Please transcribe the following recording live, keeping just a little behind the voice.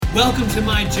Welcome to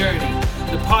My Journey,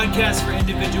 the podcast for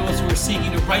individuals who are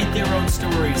seeking to write their own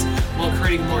stories while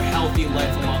creating a more healthy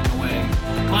life along the way.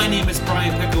 My name is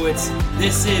Brian Pikowitz.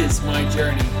 This is My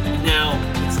Journey. And now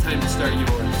it's time to start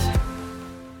yours.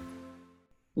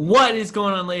 What is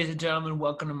going on, ladies and gentlemen?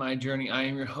 Welcome to My Journey. I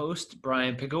am your host,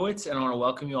 Brian Pikowitz, and I want to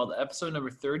welcome you all to episode number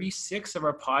 36 of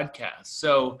our podcast.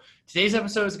 So today's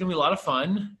episode is going to be a lot of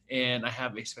fun, and I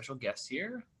have a special guest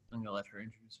here. I'm going to let her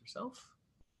introduce herself.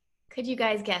 Could you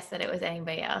guys guess that it was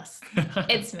anybody else?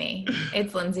 It's me.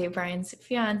 It's Lindsay, Brian's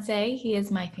fiance. He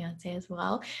is my fiance as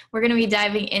well. We're going to be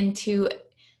diving into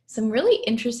some really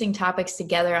interesting topics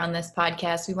together on this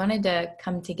podcast. We wanted to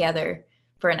come together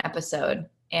for an episode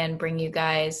and bring you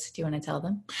guys. Do you want to tell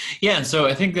them? Yeah, so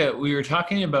I think that we were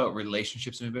talking about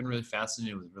relationships, and we've been really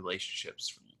fascinated with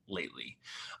relationships lately,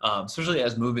 especially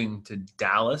as moving to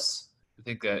Dallas. I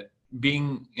think that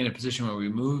being in a position where we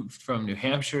moved from New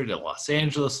Hampshire to Los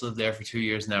Angeles, lived there for 2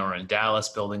 years, now we're in Dallas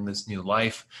building this new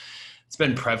life. It's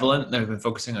been prevalent, and I've been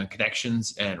focusing on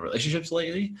connections and relationships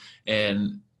lately,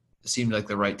 and it seemed like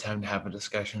the right time to have a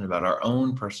discussion about our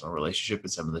own personal relationship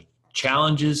and some of the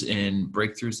challenges and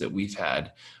breakthroughs that we've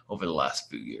had over the last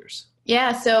few years.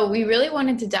 Yeah, so we really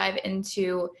wanted to dive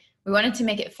into, we wanted to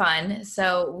make it fun.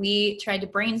 So we tried to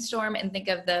brainstorm and think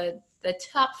of the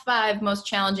top 5 most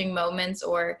challenging moments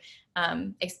or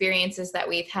experiences that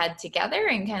we've had together,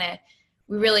 and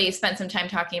we really spent some time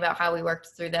talking about how we worked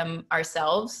through them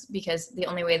ourselves, because the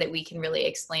only way that we can really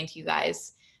explain to you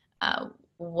guys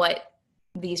what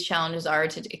these challenges are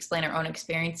to explain our own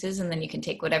experiences, and then you can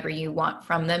take whatever you want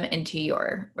from them into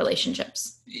your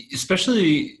relationships.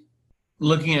 Especially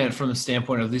looking at it from the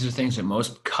standpoint of these are things that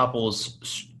most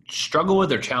couples struggle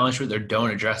with or challenge with or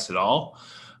don't address at all.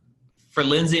 For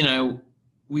Lindsay and I,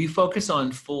 we focus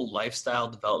on full lifestyle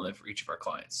development for each of our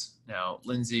clients. Now,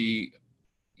 Lindsay,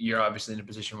 you're obviously in a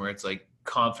position where it's like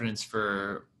confidence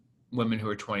for women who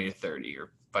are 20 to 30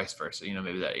 or vice versa. You know,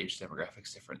 maybe that age demographic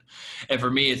is different. And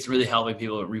for me, it's really helping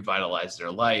people revitalize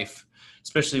their life,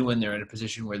 especially when they're in a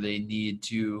position where they need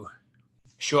to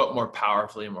show up more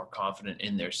powerfully and more confident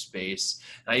in their space.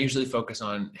 And I usually focus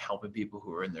on helping people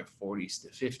who are in their 40s to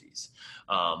 50s.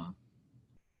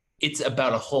 It's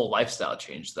about a whole lifestyle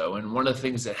change, though. And one of the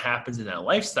things that happens in that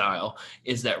lifestyle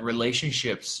is that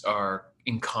relationships are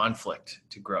in conflict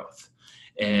to growth.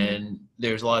 And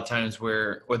there's a lot of times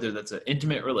where, whether that's an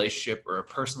intimate relationship or a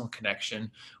personal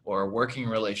connection or a working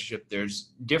relationship,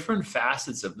 there's different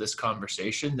facets of this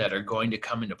conversation that are going to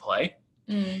come into play.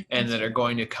 And that are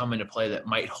going to come into play that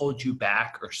might hold you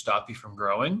back or stop you from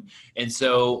growing. And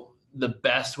so the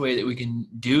best way that we can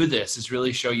do this is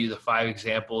really show you the 5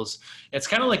 examples. It's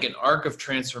kind of like an arc of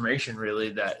transformation, really,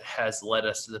 that has led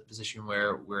us to the position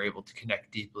where we're able to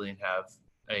connect deeply and have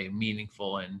a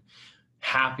meaningful and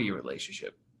happy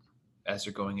relationship as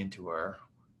we're going into our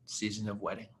season of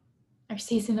wedding. Our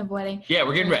season of wedding. Yeah,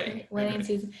 we're getting ready. Wedding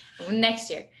season next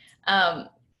year.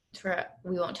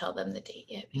 We won't tell them the date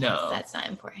yet, because no, that's not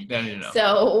important. No.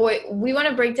 So we want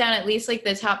to break down at least like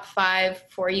the top 5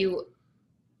 for you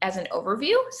as an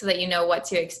overview, so that you know what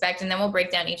to expect, and then we'll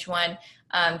break down each one,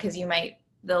 because you might,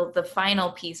 the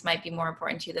final piece might be more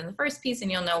important to you than the first piece,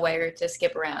 and you'll know where to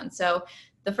skip around. So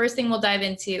the first thing we'll dive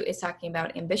into is talking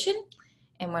about ambition,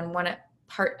 and when one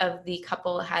part of the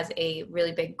couple has a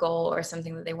really big goal or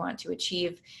something that they want to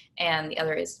achieve, and the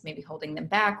other is maybe holding them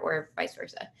back, or vice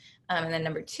versa. And then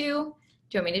number 2, do you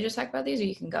want me to just talk about these, or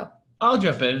you can go? I'll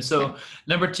jump in. So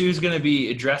number 2 is going to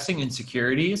be addressing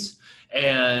insecurities.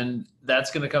 And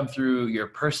that's going to come through your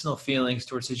personal feelings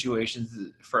towards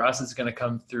situations. For us, it's going to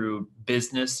come through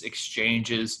business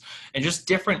exchanges and just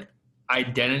different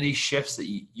identity shifts that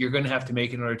you're going to have to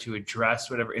make in order to address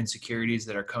whatever insecurities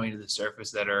that are coming to the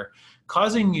surface that are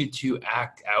causing you to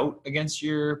act out against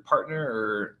your partner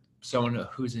or someone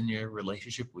who's in your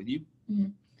relationship with you. Mm-hmm.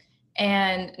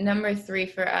 And number 3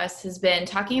 for us has been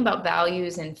talking about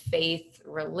values and faith,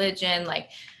 religion, like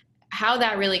how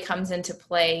that really comes into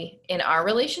play in our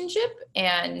relationship,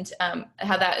 and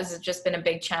how that has just been a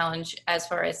big challenge as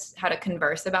far as how to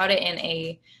converse about it in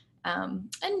a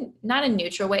and not a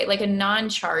neutral way, like a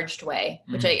non-charged way,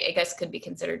 which I guess could be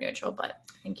considered neutral, but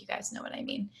I think you guys know what I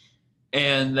mean.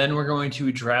 And then we're going to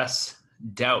address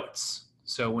doubts.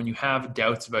 So when you have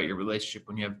doubts about your relationship,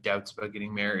 when you have doubts about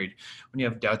getting married, when you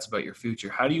have doubts about your future,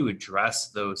 how do you address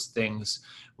those things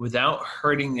without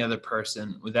hurting the other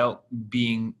person, without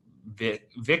being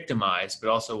victimized, but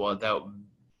also without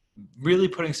really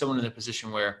putting someone in a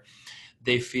position where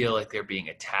they feel like they're being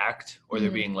attacked or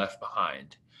they're being left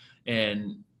behind?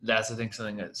 And that's, I think,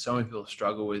 something that so many people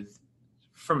struggle with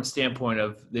from a standpoint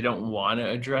of they don't want to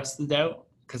address the doubt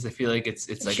because I feel like it's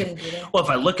like, shouldn't be there. well, if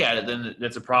I look at it, then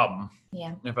that's a problem. Yeah.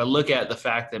 And if I look at the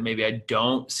fact that maybe I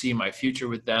don't see my future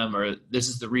with them, or this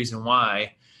is the reason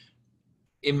why,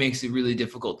 it makes it really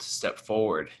difficult to step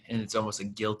forward, and it's almost a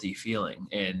guilty feeling.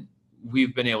 And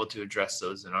we've been able to address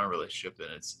those in our relationship, and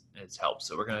it's helped.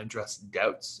 So we're going to address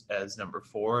doubts as number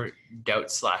 4,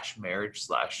 doubt/marriage/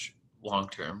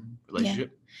 long-term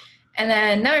relationship. And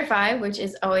then number 5, which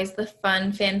is always the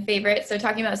fun fan favorite. So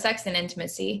talking about sex and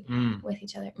intimacy with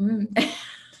each other.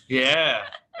 Yeah.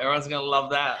 Everyone's going to love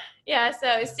that. Yeah.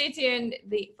 So stay tuned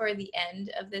for the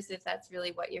end of this, if that's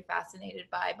really what you're fascinated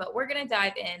by, but we're going to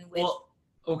dive in with.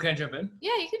 Well, can I jump in?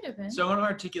 Yeah, you can jump in. So I want to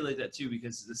articulate that too,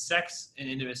 because the sex and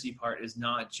intimacy part is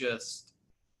not just,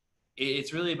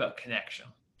 it's really about connection.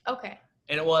 Okay.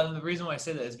 And the reason why I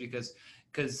say that is because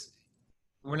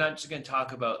we're not just going to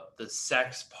talk about the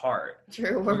sex part.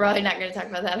 True. We're probably not going to talk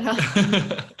about that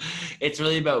at all. It's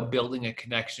really about building a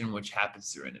connection, which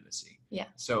happens through intimacy. Yeah.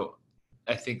 So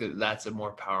I think that that's a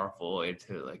more powerful way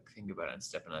to like think about it and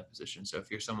step in that position. So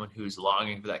if you're someone who's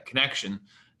longing for that connection,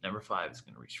 number 5 is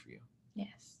going to reach for you.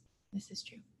 Yes, this is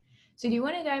true. So do you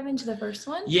want to dive into the first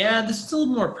one? Yeah, this is a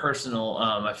little more personal.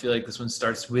 I feel like this one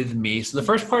starts with me. So the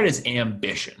first part is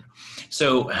ambition.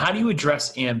 So how do you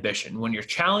address ambition? When you're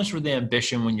challenged with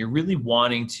ambition, when you're really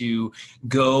wanting to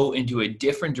go into a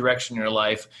different direction in your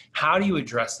life, how do you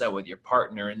address that with your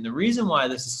partner? And the reason why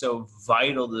this is so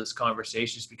vital to this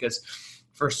conversation is because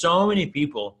for so many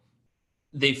people,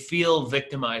 they feel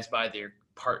victimized by their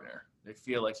partner. They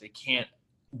feel like they can't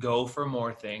go for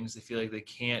more things. They feel like they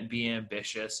can't be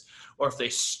ambitious, or if they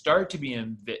start to be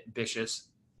ambitious,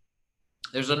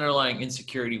 there's underlying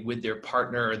insecurity with their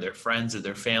partner or their friends or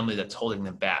their family that's holding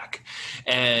them back.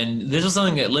 And this is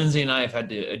something that Lindsay and I have had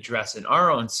to address in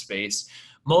our own space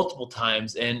multiple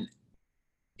times. And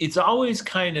it's always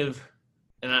kind of,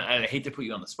 and I hate to put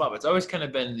you on the spot, but it's always kind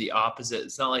of been the opposite.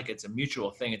 It's not like it's a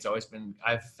mutual thing. It's always been,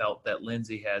 I've felt that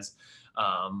Lindsay has,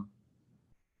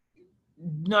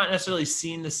 not necessarily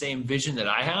seen the same vision that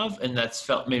I have, and that's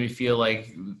made me feel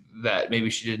like that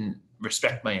maybe she didn't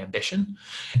respect my ambition.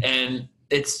 And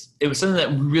it was something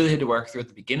that we really had to work through at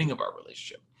the beginning of our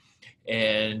relationship.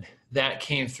 And that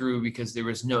came through because there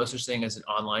was no such thing as an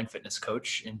online fitness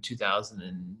coach in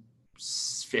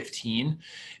 2015.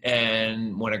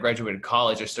 And when I graduated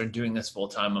college, I started doing this full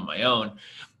time on my own.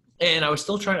 And I was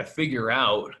still trying to figure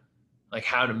out like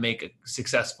how to make a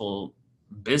successful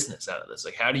business out of this.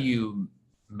 Like, how do you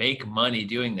make money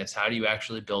doing this? How do you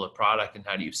actually build a product, and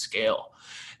how do you scale?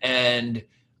 And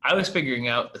I was figuring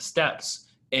out the steps.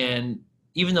 And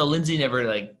even though Lindsay you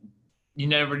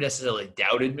never necessarily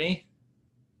doubted me,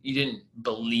 you didn't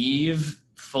believe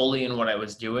fully in what I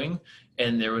was doing.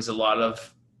 And there was a lot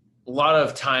of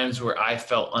times where I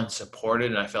felt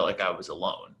unsupported and I felt like I was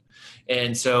alone.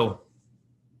 And so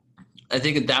I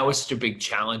think that was such a big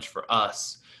challenge for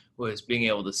us, was being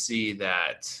able to see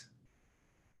that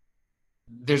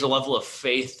there's a level of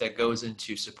faith that goes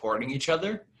into supporting each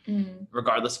other,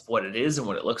 regardless of what it is and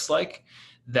what it looks like,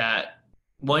 that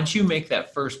once you make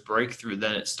that first breakthrough,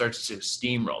 then it starts to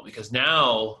steamroll, because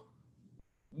now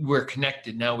we're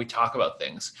connected. Now we talk about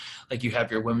things like you have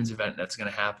your women's event that's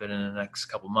going to happen in the next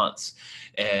couple months.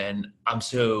 And I'm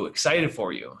so excited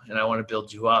for you, and I want to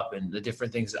build you up, and the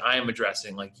different things that I am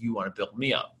addressing, like you want to build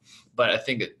me up. But I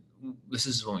think this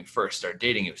is when we first started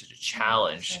dating. It was such a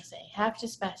challenge. I was gonna say, have to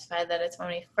specify that it's when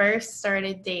we first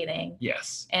started dating.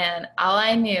 Yes. And all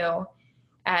I knew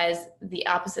as the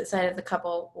opposite side of the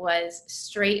couple was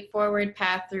straightforward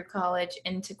path through college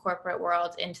into corporate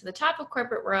world, into the top of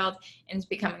corporate world, into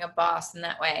becoming a boss in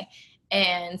that way.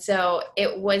 And so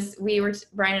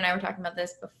Brian and I were talking about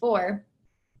this before,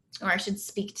 or I should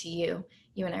speak to you.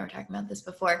 You and I were talking about this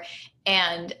before.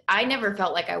 And I never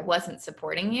felt like I wasn't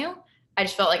supporting you. I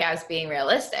just felt like I was being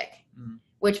realistic,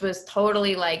 which was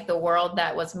totally like the world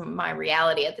that was my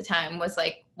reality at the time was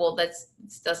like, well, this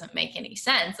doesn't make any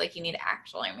sense. Like, you need to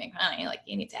actually make money. Like,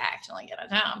 you need to actually get a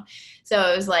job. So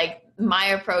it was like, my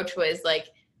approach was like,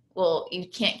 well, you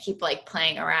can't keep like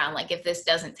playing around. Like, if this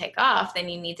doesn't take off, then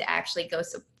you need to actually go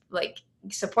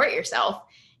support yourself,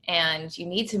 and you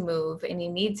need to move, and you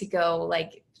need to go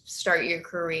like start your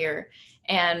career.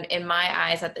 And in my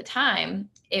eyes at the time,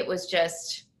 it was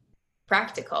just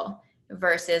practical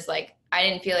versus like, I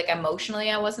didn't feel like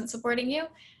emotionally I wasn't supporting you.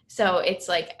 So it's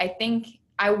like,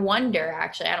 I wonder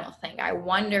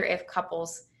if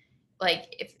couples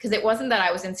because it wasn't that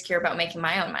I was insecure about making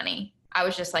my own money. I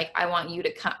was just like, I want you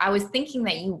to come. I was thinking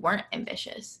that you weren't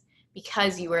ambitious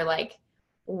because you were like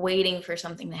waiting for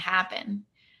something to happen.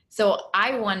 So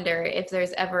I wonder if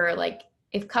there's ever like,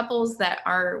 if couples that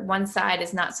are one side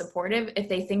is not supportive, if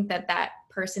they think that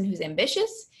person who's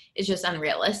ambitious is just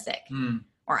unrealistic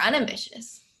or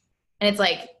unambitious. And it's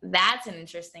like, that's an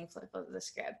interesting flip of the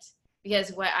script,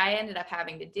 because what I ended up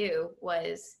having to do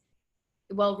was,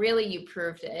 well, really you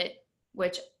proved it,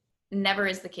 which never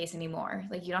is the case anymore.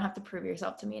 Like, you don't have to prove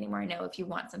yourself to me anymore. I know if you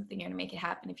want something, you're gonna make it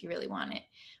happen if you really want it.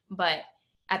 But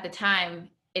at the time,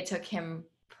 it took him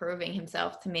proving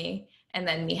himself to me, and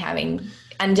then me having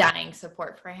undying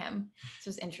support for him. So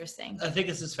it's interesting. I think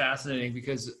this is fascinating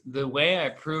because the way I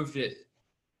proved it,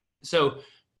 so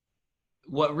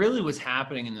what really was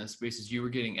happening in this space is you were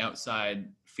getting outside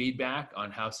feedback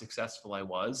on how successful I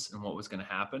was and what was going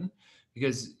to happen,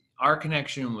 because our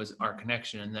connection was our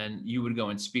connection. And then you would go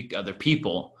and speak to other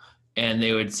people and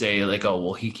they would say like, oh,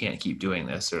 well, he can't keep doing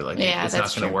this, or like, it's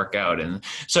not going to work out. And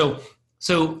so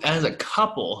as a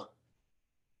couple,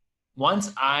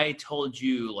 once I told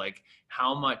you like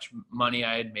how much money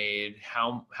I had made,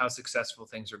 how successful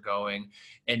things were going,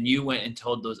 and you went and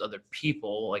told those other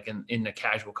people, like in a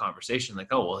casual conversation, like,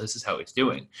 oh, well, this is how it's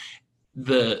doing.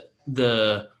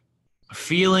 The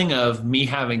feeling of me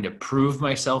having to prove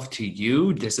myself to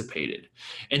you dissipated.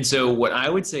 And so what I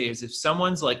would say is, if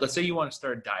someone's like, let's say you want to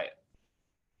start a diet,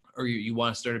 or you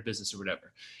want to start a business or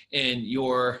whatever, and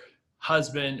your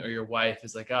husband or your wife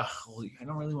is like, oh, well, I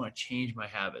don't really want to change my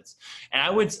habits. And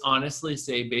I would honestly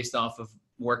say, based off of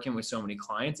working with so many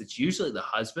clients, it's usually the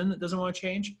husband that doesn't want to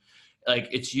change. Like,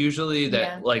 it's usually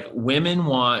that like women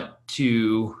want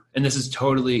to, and this is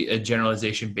totally a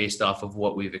generalization based off of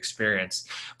what we've experienced,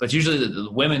 but it's usually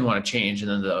the women want to change, and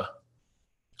then the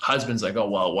husband's like, oh,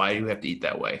 well, why do you have to eat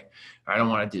that way? Or I don't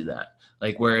want to do that.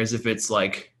 Like, whereas if it's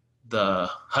like the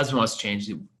husband wants to change,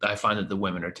 I find that the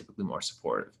women are typically more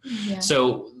supportive. Yeah.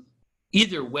 So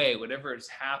either way, whatever is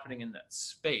happening in that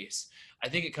space, I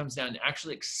think it comes down to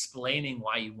actually explaining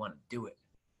why you want to do it.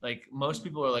 Like, most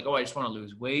people are like, oh, I just want to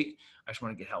lose weight. I just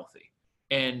want to get healthy.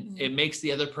 And it makes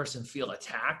the other person feel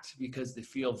attacked because they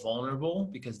feel vulnerable,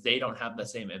 because they don't have the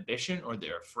same ambition, or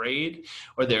they're afraid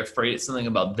it's something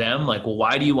about them. Like, well,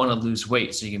 why do you want to lose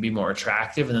weight? So you can be more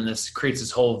attractive. And then this creates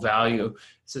this whole value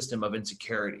system of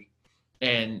insecurity.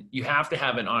 And you have to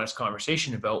have an honest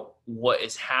conversation about what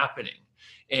is happening.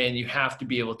 And you have to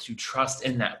be able to trust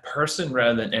in that person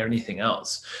rather than anything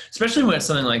else, especially when it's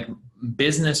something like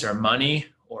business or money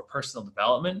or personal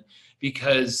development,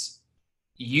 because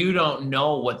you don't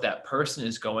know what that person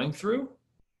is going through.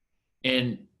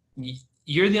 And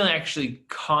you're the only actually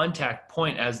contact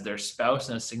point as their spouse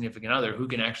and a significant other who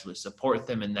can actually support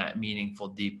them in that meaningful,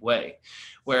 deep way.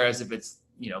 Whereas if it's,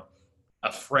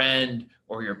 a friend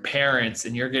or your parents,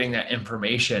 and you're getting that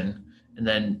information and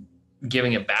then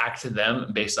giving it back to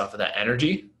them based off of that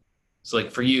energy. So like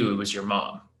for you, it was your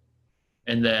mom.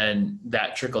 And then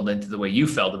that trickled into the way you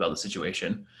felt about the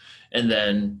situation. And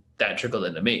then that trickled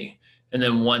into me. And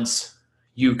then once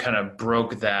you kind of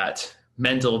broke that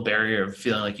mental barrier of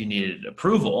feeling like you needed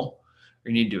approval, or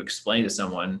you needed to explain to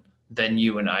someone, then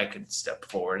you and I could step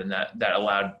forward, and that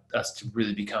allowed us to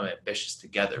really become ambitious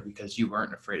together, because you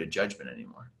weren't afraid of judgment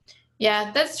anymore.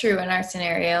 Yeah, that's true in our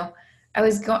scenario.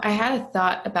 I had a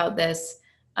thought about this.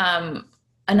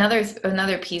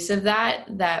 Another piece of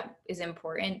that is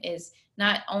important is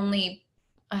not only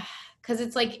because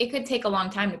it's like, it could take a long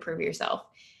time to prove yourself.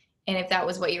 And if that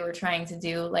was what you were trying to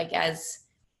do, like, as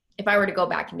if I were to go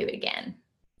back and do it again,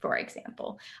 for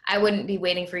example, I wouldn't be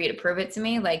waiting for you to prove it to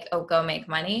me, like, oh, go make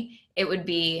money. It would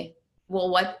be,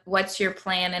 well, what's your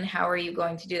plan and how are you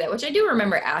going to do that? Which I do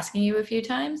remember asking you a few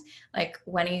times, like,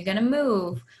 when are you going to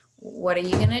move? What are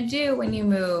you going to do when you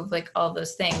move? Like, all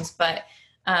those things. But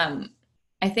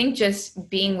I think just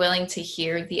being willing to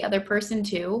hear the other person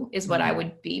too is what I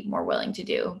would be more willing to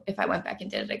do if I went back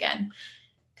and did it again.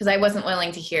 Because I wasn't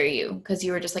willing to hear you, because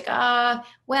you were just like,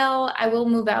 well, I will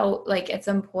move out like at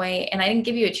some point. And I didn't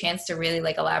give you a chance to really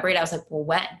like elaborate. I was like, well,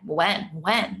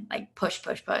 when, like push.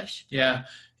 Yeah.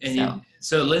 And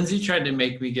so Lindsay tried to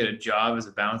make me get a job as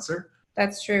a bouncer.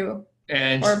 That's true.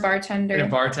 Or a bartender.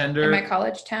 In my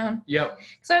college town. Yep.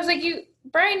 So I was like,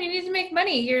 Brian, you need to make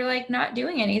money. You're like not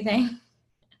doing anything.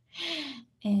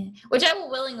 Which I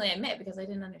will willingly admit, because I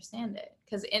didn't understand it.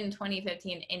 Because in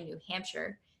 2015 in New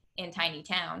Hampshire, in tiny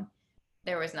town,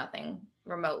 there was nothing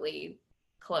remotely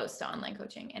close to online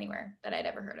coaching anywhere that I'd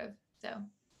ever heard of. So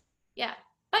yeah,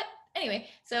 but anyway,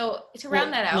 so to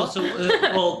round that out.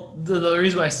 The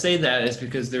reason why I say that is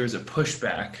because there was a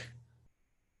pushback,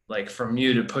 like from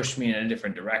you to push me in a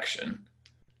different direction.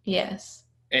 Yes.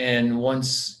 And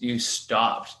once you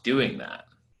stopped doing that,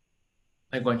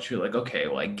 like once you're like, okay,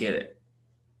 well, I get it,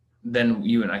 then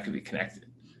you and I could be connected.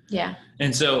 Yeah.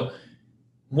 And so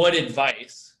what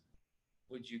advice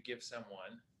would you give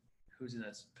someone who's in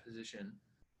this position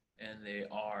and they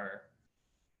are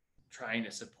trying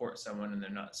to support someone and they're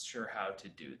not sure how to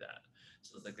do that.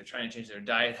 So it's like they're trying to change their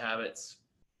diet habits.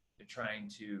 They're trying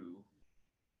to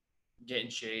get in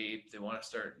shape. They want to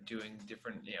start doing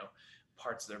different,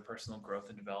 parts of their personal growth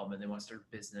and development. They want to start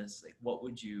a business. Like, what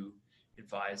would you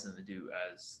advise them to do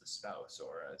as the spouse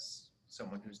or as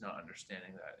someone who's not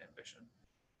understanding that ambition?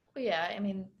 Well, yeah, I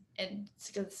mean,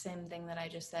 it's the same thing that I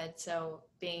just said. So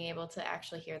being able to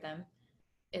actually hear them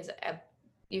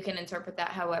you can interpret that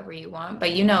however you want, but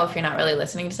if you're not really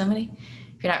listening to somebody,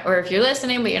 if you're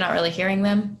listening, but you're not really hearing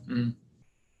them,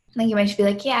 then you might just be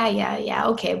like, yeah,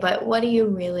 okay, but what are you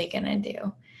really gonna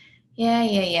do?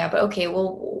 Yeah, but okay,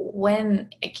 well, when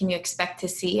can you expect to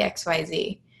see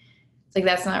XYZ? It's like,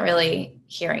 that's not really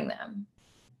hearing them.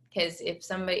 Because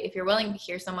if you're willing to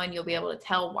hear someone, you'll be able to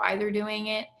tell why they're doing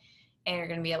it, and you're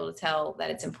going to be able to tell that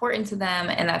it's important to them,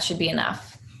 and that should be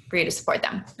enough for you to support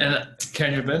them. And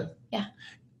can you jump in? Yeah.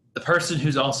 The person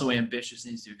who's also ambitious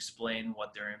needs to explain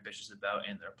what they're ambitious about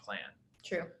and their plan.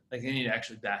 True. Like, they need to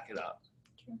actually back it up.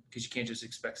 True. Because you can't just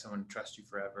expect someone to trust you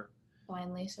forever.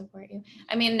 Blindly support you.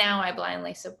 I mean, now I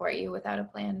blindly support you without a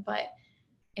plan, but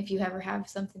if you ever have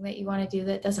something that you want to do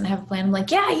that doesn't have a plan, I'm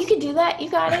like, yeah, you can do that. You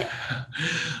got it.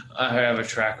 I have a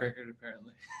track record,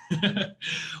 apparently.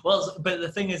 Well, but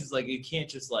the thing is like, you can't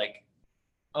just like,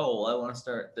 oh, well, I want to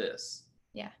start this.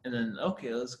 Yeah. And then,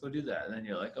 okay, let's go do that. And then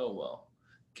you're like, oh, well,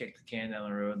 kick the can down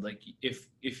the road. Like,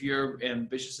 if you're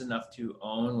ambitious enough to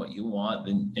own what you want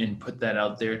and put that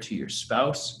out there to your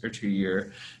spouse or to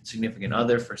your significant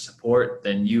other for support,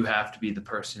 then you have to be the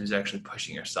person who's actually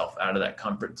pushing yourself out of that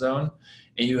comfort zone.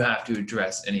 And you have to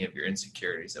address any of your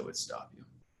insecurities that would stop you.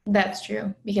 That's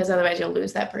true, because otherwise you'll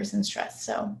lose that person's trust.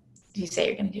 So if you say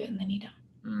you're going to do it and then you don't.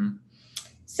 Mm-hmm.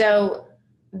 So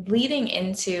leading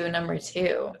into number 2.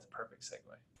 That's a perfect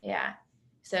segue. Yeah.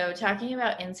 So talking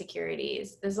about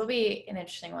insecurities, this will be an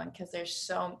interesting one because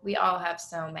we all have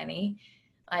so many.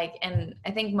 And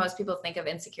I think most people think of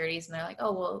insecurities and they're like,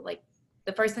 oh, well, like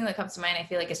the first thing that comes to mind, I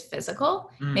feel like, is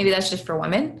physical. Maybe that's just for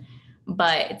women.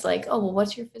 But it's like, oh, well,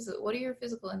 what are your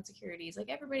physical insecurities? Like,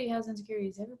 everybody has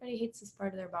insecurities. Everybody hates this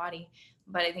part of their body.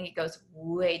 But I think it goes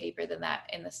way deeper than that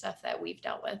in the stuff that we've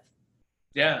dealt with.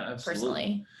 Yeah, absolutely.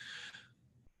 Personally.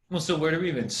 Well, so where do we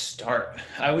even start?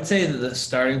 I would say that the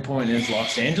starting point is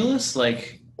Los Angeles.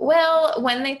 Well,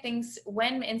 when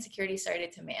insecurity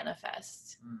started to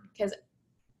manifest, because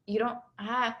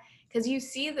because you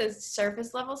see the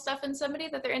surface level stuff in somebody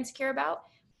that they're insecure about.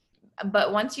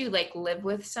 But once you live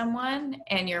with someone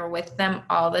and you're with them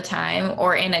all the time,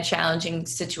 or in a challenging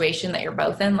situation that you're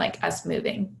both in, like us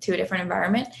moving to a different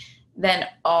environment, then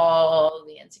all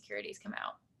the insecurities come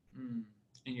out. And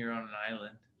you're on an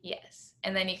island. Yes.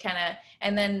 And then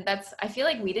I feel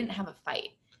like we didn't have a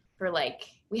fight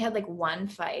we had one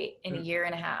fight in a year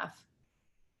and a half.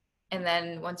 And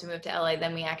then once we moved to LA,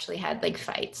 then we actually had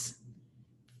fights,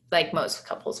 like most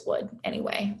couples would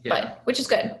anyway, which is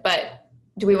good. But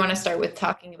do we want to start with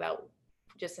talking about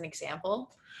just an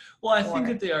example? Well, I think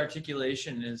that the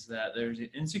articulation is that there's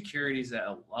insecurities that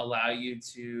allow you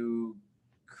to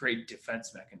create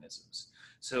defense mechanisms.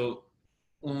 So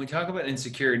when we talk about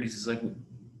insecurities, it's like,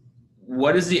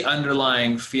 what is the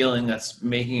underlying feeling that's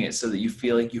making it so that you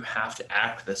feel like you have to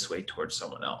act this way towards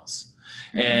someone else?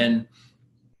 Mm-hmm. And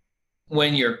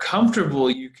when you're comfortable,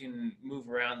 you can move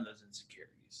around those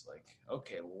insecurities. Like,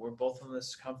 okay, well, we're both on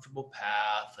this comfortable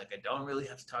path. I don't really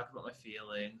have to talk about my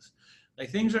feelings.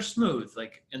 Things are smooth.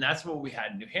 And that's what we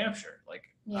had in New Hampshire.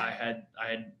 I had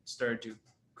started to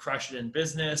crush it in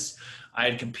business. I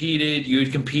had competed, you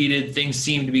had competed. Things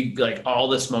seemed to be all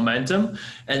this momentum.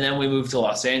 And then we moved to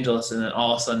Los Angeles, and then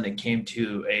all of a sudden it came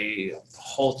to a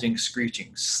halting,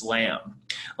 screeching slam.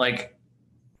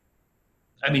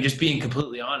 Just being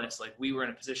completely honest, we were in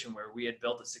a position where we had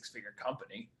built a 6-figure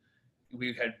company.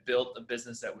 We had built a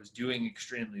business that was doing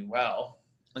extremely well.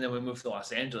 And then we moved to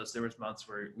Los Angeles. There was months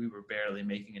where we were barely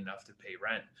making enough to pay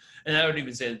rent. And I would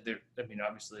even say that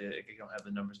obviously I don't have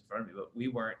the numbers in front of me, but we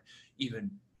weren't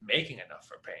even making enough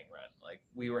for paying rent.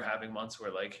 We were having months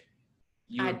where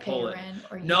you would pull in.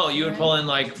 You would pull in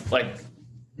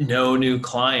no new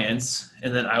clients.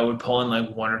 And then I would pull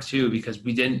in 1 or 2 because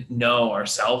we didn't know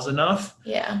ourselves enough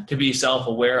to be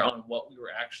self-aware on what we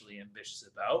were actually ambitious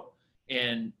about.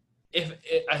 And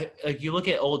you look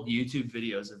at old YouTube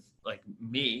videos of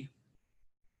me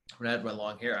when I had my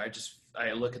long hair,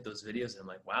 I look at those videos and I'm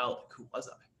like, wow, who was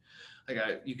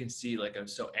I? You can see I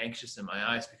was so anxious in my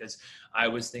eyes because I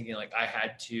was thinking I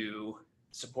had to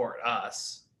support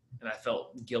us, and I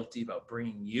felt guilty about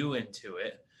bringing you into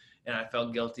it. and I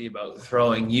felt guilty about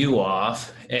throwing you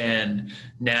off, and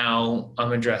now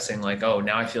I'm addressing like, oh,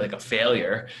 now I feel like a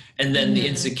failure. And then the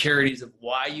insecurities of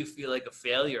why you feel like a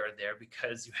failure are there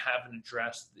because you haven't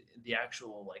addressed the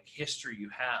actual like history you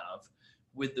have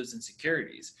with those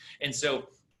insecurities. And so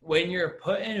when you're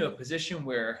put into a position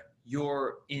where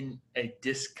you're in a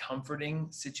discomforting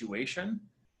situation,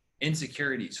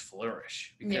 insecurities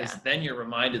flourish because then you're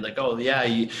reminded like, oh yeah,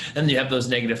 then you have those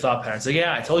negative thought patterns like,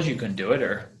 yeah, I told you couldn't do it,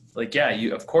 or like, yeah,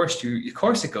 of course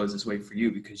it goes this way for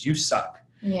you because you suck.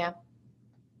 Yeah.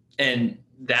 And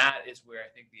that is where I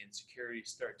think the insecurities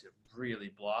start to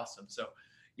really blossom. So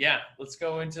yeah, let's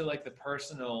go into like the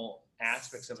personal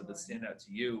aspects of it that stand out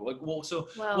to you. Like,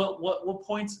 what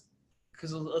points,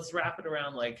 because let's wrap it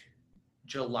around like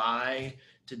July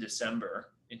to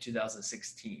December in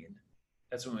 2016.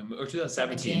 That's when we moved, or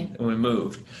 2017 when we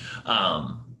moved.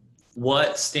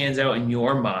 What stands out in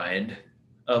your mind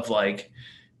of like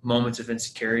moments of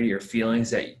insecurity or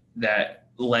feelings that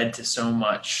led to so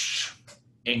much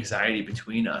anxiety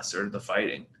between us or the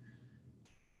fighting?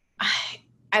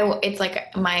 It's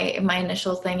like my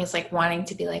initial thing is like wanting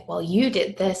to be like, well, you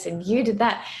did this and you did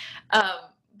that,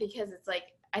 because it's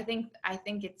like I think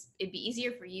it'd be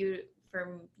easier for you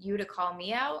to call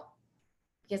me out,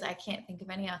 because I can't think of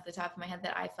any off the top of my head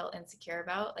that I felt insecure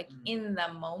about, like in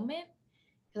the moment.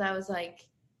 Because I was like,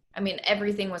 I mean,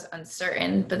 everything was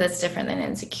uncertain, but that's different than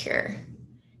insecure.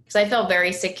 Because I felt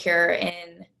very secure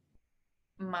in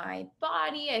my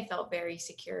body. I felt very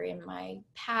secure in my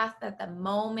path at the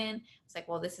moment. It's like,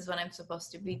 well, this is what I'm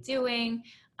supposed to be doing.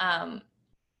 I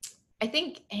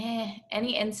think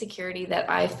any insecurity that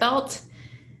I felt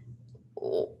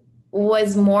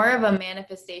was more of a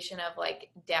manifestation of like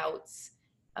doubts,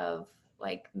 of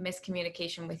like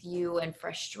miscommunication with you and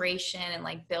frustration and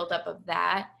like buildup of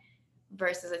that,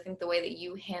 versus I think the way that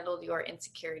you handled your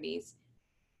insecurities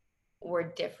were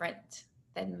different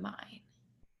than mine.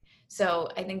 So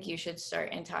I think you should start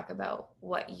and talk about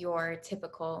what your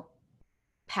typical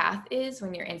path is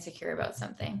when you're insecure about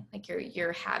something, like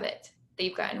your habit that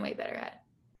you've gotten way better at.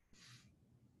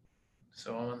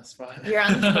 So I'm on the spot. You're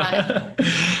on the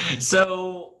spot.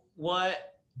 So what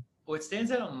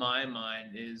stands out in my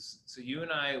mind is, so you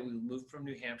and I, we moved from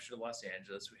New Hampshire to Los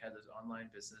Angeles. We had this online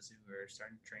business and we were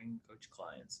starting to train and coach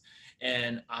clients.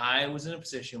 And I was in a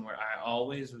position where I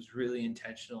always was really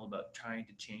intentional about trying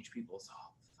to change people's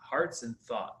hearts and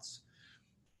thoughts.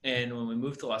 And when we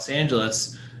moved to Los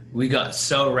Angeles, we got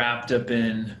so wrapped up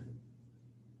in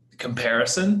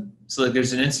comparison. So like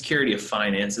there's an insecurity of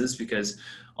finances because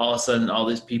all of a sudden all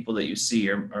these people that you see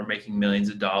are making millions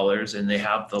of dollars and they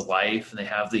have the life and they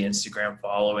have the Instagram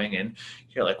following, and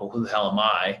you're like, well, who the hell am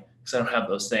I? Because I don't have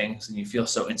those things. And you feel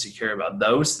so insecure about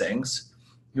those things.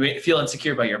 You feel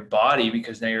insecure about your body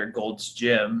because now you're at Gold's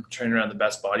Gym training around the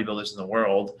best bodybuilders in the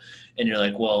world. And you're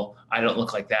like, well, I don't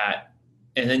look like that.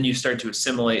 And then you start to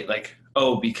assimilate like,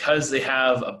 oh, because they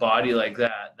have a body like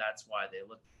that, that's why they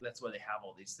have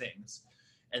all these things.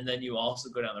 And then you also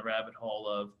go down the rabbit hole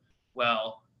of,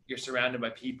 well, you're surrounded by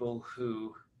people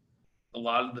who, a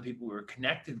lot of the people we were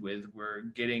connected with were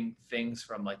getting things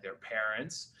from like their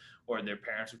parents, or their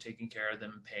parents were taking care of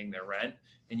them and paying their rent.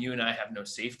 And you and I have no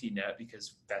safety net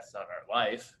because that's not our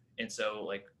life. And so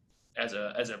like as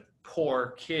a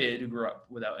poor kid who grew up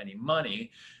without any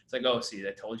money, it's like, oh, see,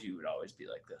 I told you it would always be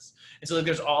like this. And so like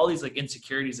there's all these like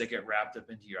insecurities that get wrapped up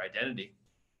into your identity.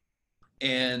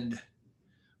 And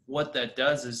what that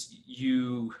does is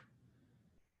you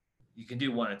can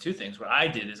do one of two things. What I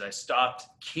did is I stopped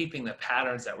keeping the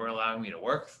patterns that were allowing me to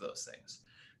work through those things.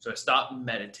 So I stopped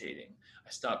meditating. I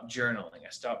stopped journaling.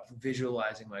 I stopped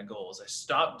visualizing my goals. I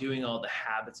stopped doing all the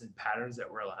habits and patterns that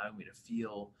were allowing me to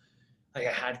feel like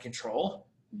I had control.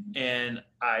 And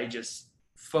I just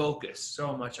focused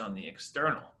so much on the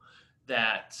external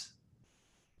that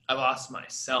I lost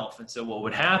myself. And so what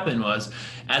would happen was,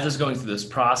 as I was going through this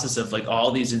process of like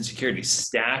all these insecurities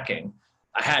stacking,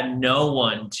 I had no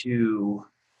one to,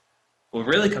 what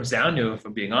really comes down to, if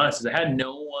I'm being honest, is I had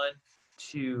no one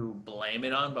to blame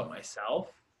it on but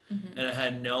myself. And I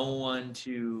had no one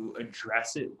to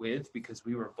address it with because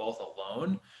we were both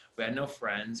alone. We had no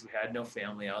friends. We had no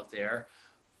family out there.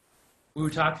 We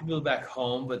would talk to people back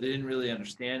home, but they didn't really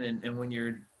understand. And when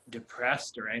you're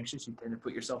depressed or anxious, you tend to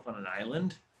put yourself on an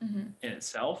island in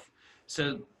itself.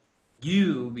 So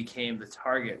you became the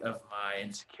target of my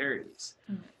insecurities.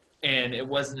 And it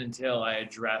wasn't until I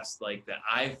addressed like that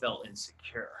I felt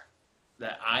insecure,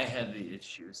 that I had the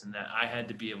issues, and that I had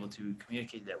to be able to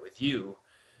communicate that with you,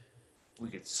 we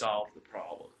could solve the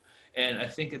problem. And I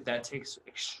think that takes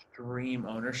extreme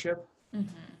ownership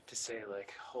to say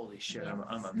like, holy shit,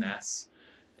 I'm a mess.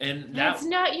 And That's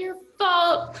not your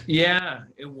fault. yeah,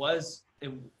 it was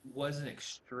an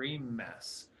extreme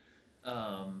mess.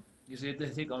 You have to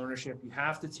take ownership. You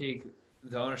have to take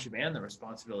the ownership and the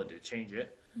responsibility to change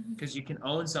it, because you can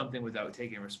own something without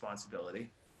taking responsibility.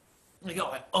 Like, oh,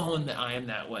 I own that I am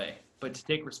that way. But to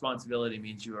take responsibility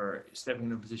means you are stepping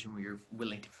into a position where you're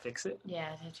willing to fix it.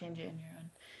 Yeah, to change it in your own.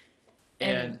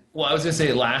 And well, I was going to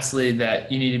say lastly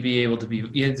that you need to be able to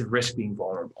you have to risk being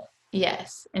vulnerable.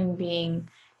 Yes, and being,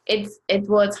 it's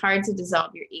hard to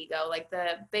dissolve your ego. Like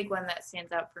the big one that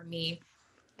stands out for me,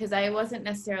 because I wasn't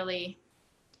necessarily,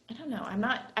 I don't know,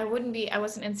 I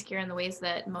wasn't insecure in the ways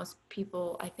that most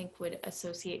people I think would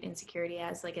associate insecurity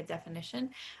as like a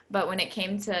definition. But when it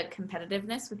came to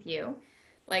competitiveness with you,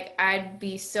 like I'd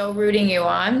be so rooting you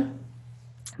on.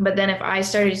 But then if I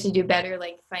started to do better,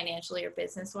 like financially or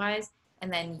business wise,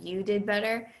 and then you did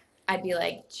better, I'd be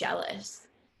like jealous,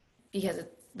 because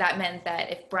that meant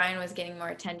that if Brian was getting more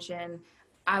attention,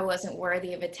 I wasn't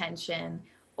worthy of attention.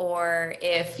 Or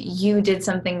if you did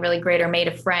something really great or made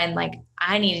a friend, like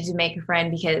I needed to make a friend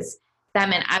because that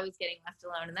meant I was getting left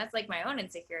alone. And that's like my own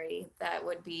insecurity that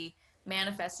would be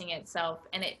manifesting itself.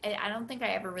 And I don't think I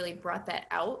ever really brought that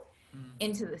out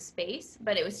into the space,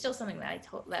 but it was still something that I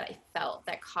felt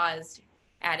that caused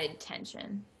added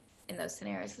tension in those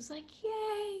scenarios. It was like,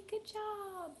 yay, good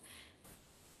job.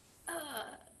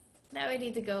 Now I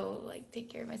need to go like take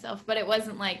care of myself. But it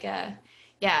wasn't like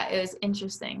yeah, it was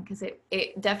interesting because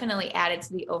it definitely added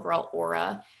to the overall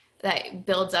aura that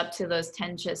builds up to those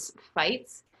tense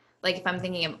fights. Like if I'm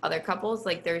thinking of other couples,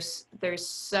 like there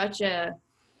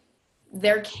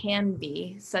can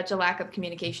be such a lack of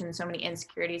communication, so many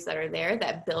insecurities that are there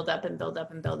that build up and build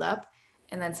up and build up,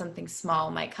 and then something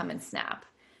small might come and snap,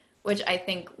 which I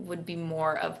think would be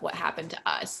more of what happened to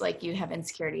us. Like you have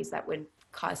insecurities that would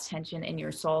cause tension in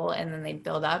your soul, and then they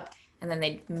build up, and then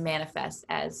they manifest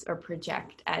as or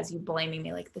project as you blaming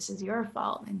me, like this is your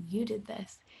fault, and you did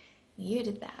this, you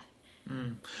did that.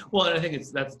 Well, and I think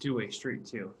that's a two-way street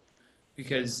too,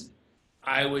 because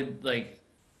I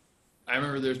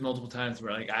remember there's multiple times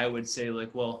where like I would say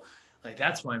like, well, like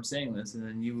that's why I'm saying this, and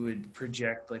then you would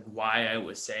project like why I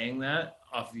was saying that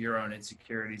off of your own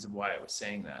insecurities of why I was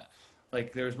saying that.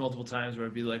 Like there was multiple times where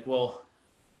I'd be like, well,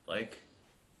 like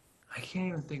I can't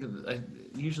even think of it.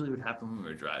 Usually would happen when we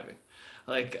were driving.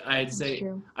 Like I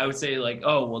would say like,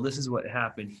 oh, well, this is what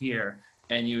happened here.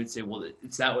 And you would say, well,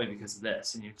 it's that way because of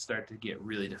this. And you'd start to get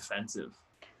really defensive.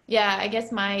 Yeah, I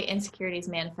guess my insecurities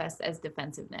manifest as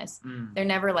defensiveness. They're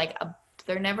never like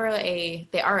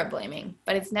they are a blaming,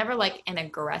 but it's never like an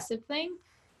aggressive thing.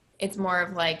 It's more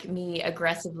of like me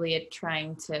aggressively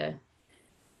trying to,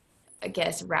 I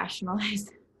guess, rationalize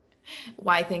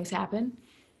why things happen.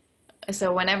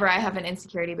 So whenever I have an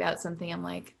insecurity about something, I'm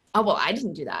like, oh, well, I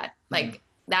didn't do that. Like,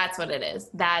 that's what it is.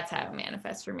 That's how it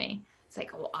manifests for me. It's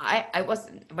like, well, it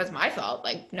was my fault.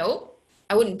 Like, nope.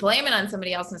 I wouldn't blame it on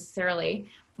somebody else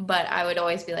necessarily, but I would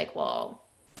always be like, well,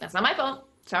 that's not my fault.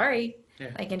 Sorry.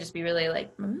 Yeah. I can just be really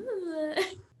like,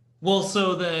 Well,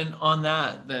 so then on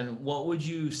that, then what would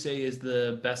you say is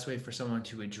the best way for someone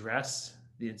to address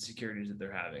the insecurities that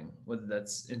they're having, whether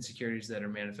that's insecurities that are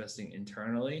manifesting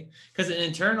internally? Because an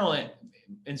internal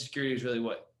insecurity is really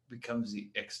what becomes the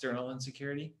external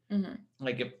insecurity. Mm-hmm.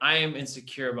 Like if I am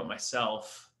insecure about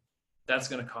myself, that's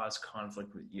going to cause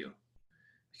conflict with you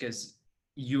because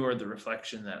you are the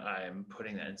reflection that I am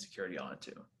putting that insecurity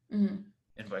onto. Mm-hmm.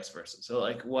 And vice versa. So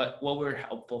like what were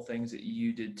helpful things that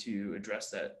you did to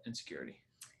address that insecurity?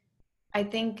 I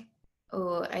think,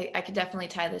 I could definitely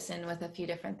tie this in with a few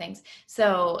different things.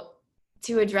 So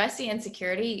to address the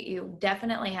insecurity, you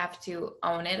definitely have to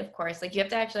own it, of course. Like you have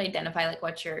to actually identify like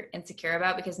what you're insecure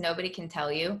about, because nobody can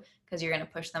tell you because you're going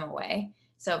to push them away.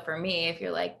 So for me, if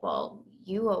you're like, well,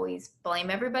 you always blame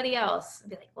everybody else, I'd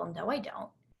be like, well, no, I don't.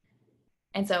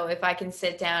 And so if I can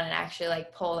sit down and actually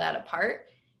like pull that apart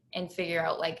and figure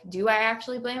out like, do I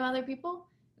actually blame other people?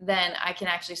 Then I can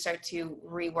actually start to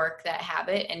rework that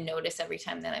habit and notice every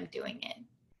time that I'm doing it.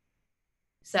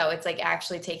 So it's like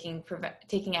actually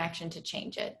taking action to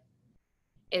change it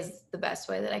is the best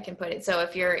way that I can put it. So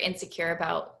if you're insecure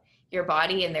about your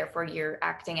body and therefore you're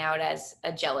acting out as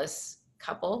a jealous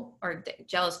couple or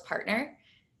jealous partner,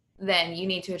 then you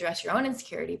need to address your own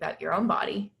insecurity about your own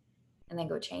body and then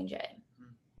go change it.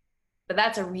 But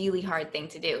that's a really hard thing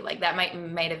to do. Like that might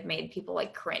have made people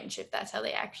like cringe if that's how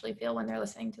they actually feel when they're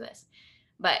listening to this.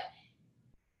 But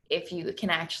if you can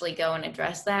actually go and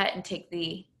address that and take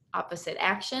the opposite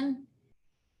action,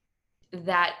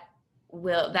 that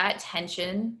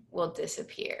tension will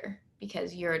disappear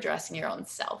because you're addressing your own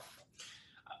self.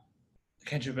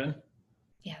 Can you jump in?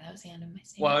 Yeah, that was the end of my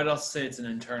statement. Well, I would also say it's an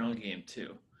internal game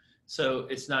too. So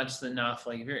it's not just enough,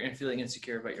 like if you're feeling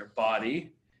insecure about your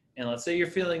body, and let's say you're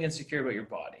feeling insecure about your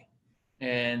body,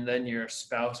 and then your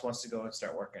spouse wants to go and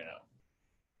start working out.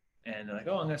 And they're like,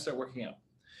 oh, I'm going to start working out.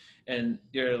 And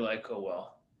you're like, oh,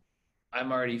 well,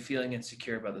 I'm already feeling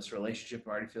insecure about this relationship.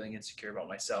 I'm already feeling insecure about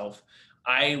myself.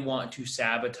 I want to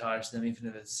sabotage them, even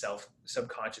if it's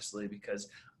subconsciously, because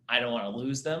I don't want to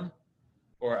lose them,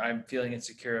 or I'm feeling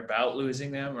insecure about losing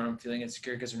them, or I'm feeling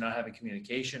insecure because we're not having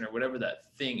communication, or whatever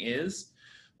that thing is.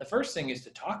 The first thing is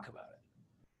to talk about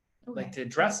it, Okay. like to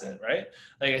address it, right?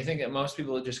 Like I think that most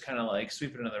people just kind of like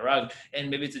sweep it under the rug, and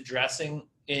maybe it's addressing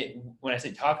it. When I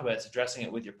say talk about it, it's addressing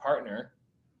it with your partner.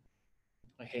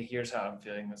 Like, hey, here's how I'm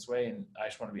feeling this way, and I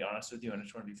just want to be honest with you, and I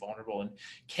just want to be vulnerable. And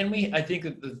can we? I think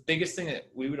that the biggest thing that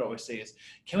we would always say is,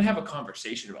 can we have a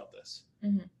conversation about this,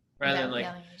 rather than like,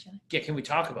 yeah, can we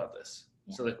talk about this?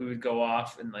 Yeah. So like we would go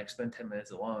off and like spend 10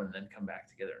 minutes alone, and then come back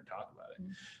together and talk about it.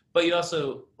 But you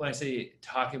also, when I say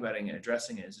talking about it and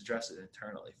addressing it, is address it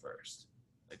internally first.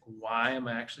 Like, why am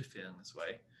I actually feeling this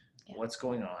way? Yeah. What's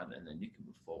going on? And then you can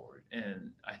move forward.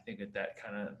 And I think that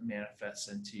kind of manifests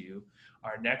into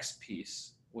our next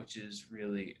piece, which is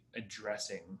really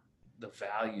addressing the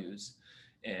values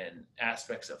and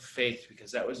aspects of faith,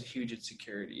 because that was a huge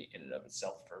insecurity in and of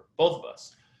itself for both of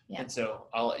us. Yeah. And so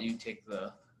I'll let you take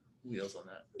the wheels on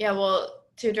that. Yeah, well,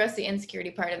 to address the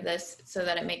insecurity part of this so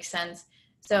that it makes sense.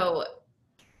 So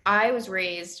I was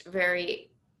raised very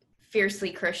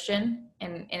fiercely Christian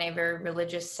in a very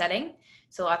religious setting.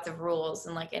 So lots of rules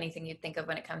and like anything you'd think of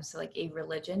when it comes to like a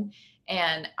religion.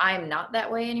 And I'm not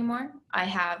that way anymore. I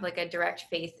have like a direct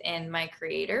faith in my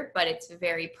creator, but it's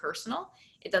very personal.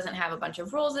 It doesn't have a bunch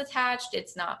of rules attached.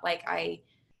 It's not like I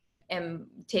am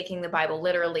taking the Bible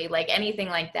literally, like anything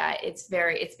like that. It's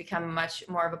become much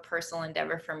more of a personal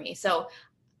endeavor for me. So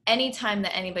anytime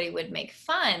that anybody would make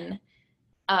fun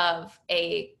of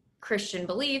a Christian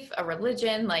belief, a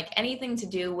religion, like anything to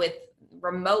do with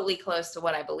remotely close to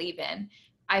what I believe in,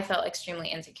 I felt extremely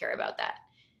insecure about that,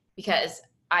 because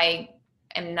I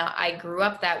grew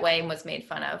up that way and was made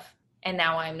fun of, and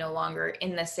now I'm no longer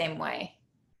in the same way.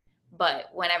 But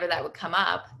whenever that would come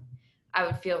up, I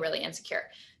would feel really insecure.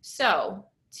 So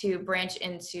to branch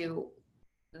into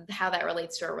how that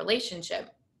relates to a relationship,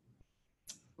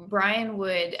 Brian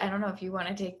would, I don't know if you want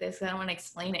to take this. I don't want to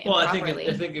explain it properly.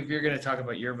 I think if you're going to talk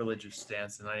about your religious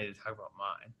stance, then I need to talk about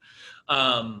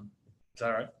mine. Is that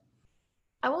all right?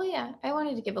 Well, yeah. I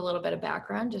wanted to give a little bit of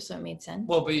background just so it made sense.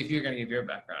 Well, but if you're going to give your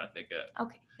background, I think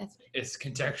okay, that's fair. It's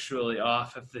contextually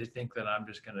off if they think that I'm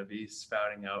just going to be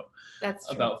spouting out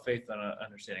about faith and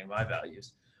understanding my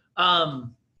values.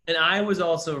 And I was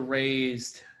also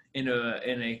raised in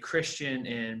a Christian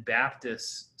and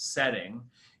Baptist setting,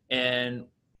 and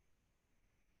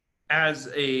as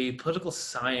a political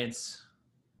science,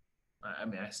 I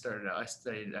mean,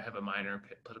 I have a minor in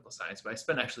political science, but I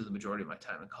spent actually the majority of my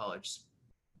time in college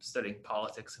studying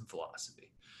politics and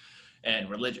philosophy and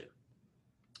religion.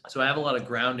 So I have a lot of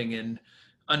grounding in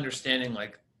understanding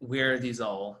like where these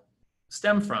all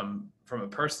stem from a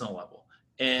personal level.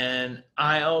 And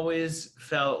I always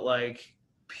felt like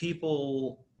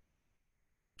people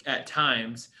at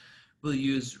times will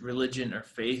use religion or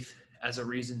faith as a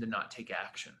reason to not take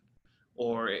action,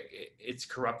 or it's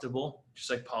corruptible, just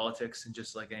like politics and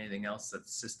just like anything else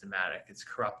that's systematic. It's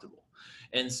corruptible.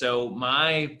 And so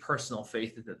my personal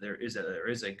faith is that there is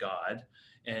a God,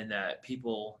 and that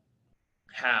people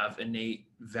have innate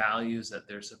values that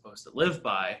they're supposed to live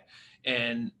by.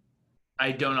 And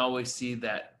I don't always see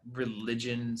that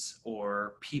religions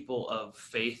or people of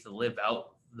faith live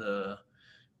out the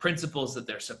principles that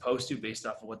they're supposed to based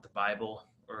off of what the Bible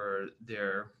or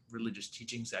their religious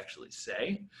teachings actually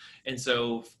say. And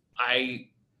so I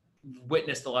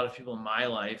witnessed a lot of people in my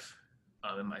life,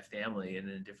 in my family, and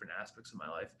in different aspects of my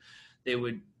life, they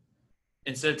would,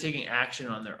 instead of taking action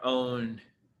on their own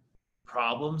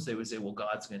problems, they would say, well,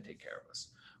 God's going to take care of us.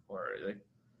 Or like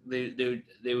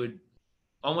they would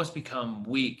almost become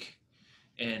weak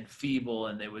and feeble,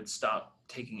 and they would stop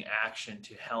taking action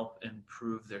to help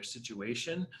improve their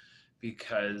situation,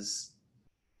 because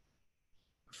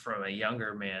from a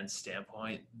younger man's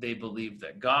standpoint, they believed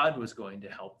that God was going to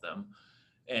help them.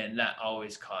 And that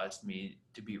always caused me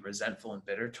to be resentful and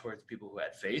bitter towards people who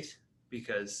had faith,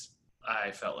 because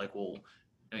I felt like, well,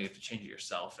 you have to change it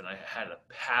yourself. And I had a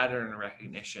pattern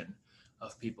recognition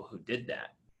of people who did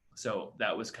that. So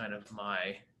that was kind of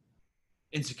my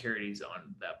insecurities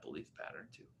on that belief pattern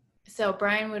too. So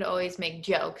Brian would always make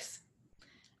jokes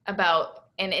about,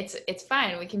 and it's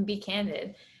fine, we can be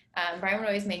candid. Brian would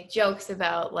always make jokes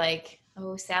about like,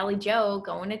 oh, Sally Joe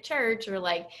going to church, or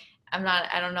like,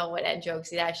 I don't know what jokes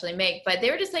he'd actually make, but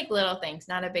they were just like little things,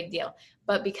 not a big deal.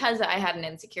 But because I had an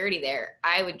insecurity there,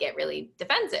 I would get really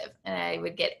defensive and I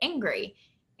would get angry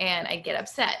and I'd get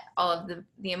upset, all of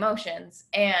the emotions.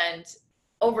 And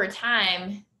over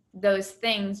time, those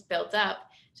things built up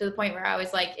to the point where I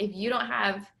was like, if you don't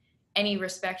have any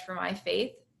respect for my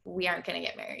faith, we aren't going to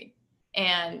get married.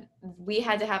 And we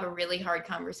had to have a really hard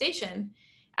conversation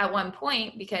at one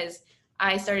point because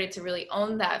I started to really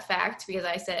own that fact, because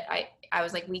I said, I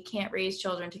was like, we can't raise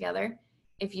children together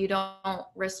if you don't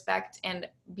respect and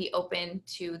be open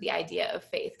to the idea of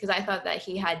faith. Because I thought that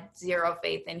he had zero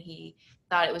faith and he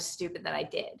thought it was stupid that I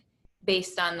did,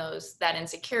 based on that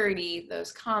insecurity,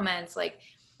 those comments. Like,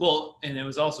 well, and it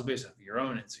was also based off your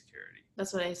own insecurity.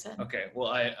 That's what I said. Okay, well,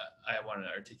 I want to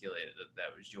articulate it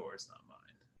that was yours, not mine.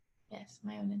 Yes,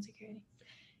 my own insecurity.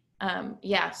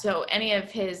 Yeah, so any of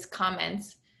his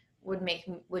comments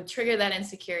would trigger that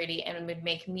insecurity and would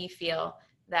make me feel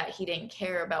that he didn't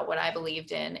care about what I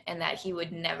believed in and that he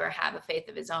would never have a faith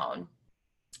of his own.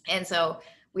 And so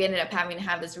we ended up having to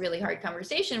have this really hard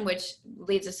conversation, which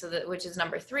leads us to which is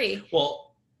number 3.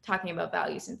 Well, talking about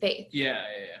values and faith. Yeah.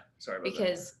 Sorry about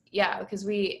because, that. Yeah, because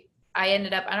I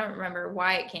ended up, I don't remember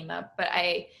why it came up, but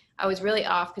I was really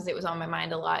off because it was on my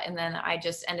mind a lot. And then I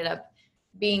just ended up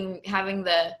having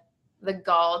the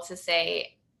gall to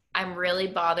say, I'm really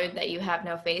bothered that you have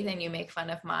no faith and you make fun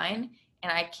of mine,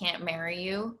 and I can't marry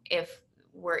you if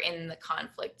we're in the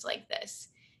conflict like this.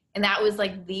 And that was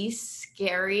like the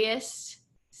scariest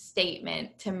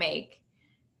statement to make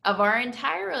of our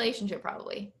entire relationship,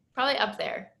 probably up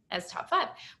there as top 5,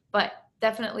 but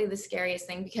definitely the scariest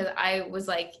thing, because I was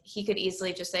like, he could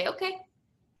easily just say, okay,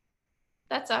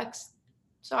 that sucks,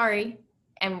 sorry,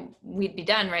 and we'd be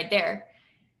done right there.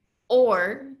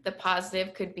 Or the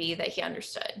positive could be that he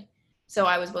understood. So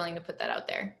I was willing to put that out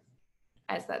there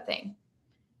as that thing.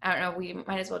 I don't know, we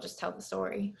might as well just tell the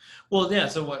story. Well, yeah,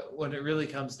 so what it really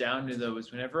comes down to, though, is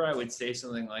whenever I would say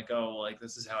something like, oh, like,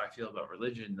 this is how I feel about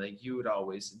religion, like, you would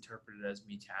always interpret it as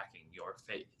me attacking your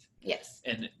faith. Yes.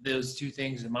 And those two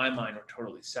things in my mind are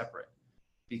totally separate,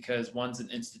 because one's an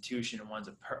institution and one's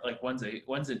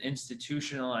an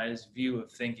institutionalized view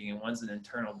of thinking, and one's an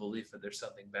internal belief that there's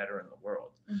something better in the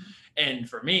world. Mm-hmm. And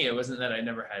for me, it wasn't that I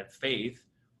never had faith.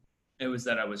 It was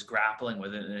that I was grappling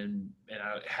with it and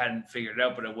I hadn't figured it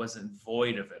out, but I wasn't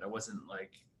void of it. I wasn't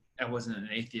an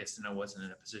atheist, and I wasn't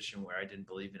in a position where I didn't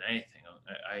believe in anything.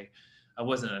 I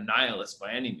wasn't a nihilist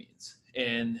by any means.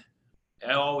 And it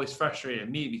always frustrated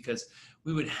me because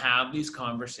we would have these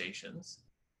conversations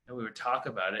and we would talk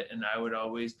about it, and I would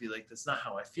always be like, that's not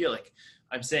how I feel. Like,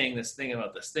 I'm saying this thing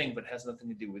about this thing, but it has nothing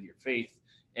to do with your faith.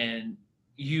 And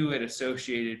you had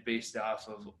associated based off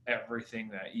of everything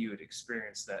that you had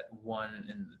experienced that 1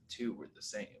 and the 2 were the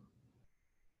same.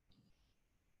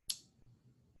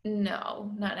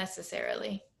 No, not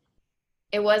necessarily.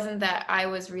 It wasn't that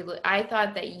I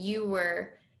thought that you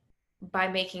were, by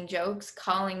making jokes,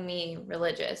 calling me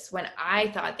religious when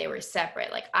I thought they were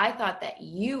separate. Like, I thought that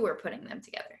you were putting them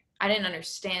together. I didn't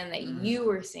understand that you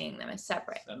were seeing them as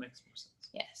separate. That makes more sense.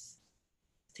 Yes.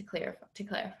 To clarify.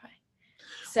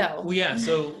 So. Well, yeah.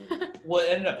 So what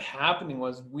ended up happening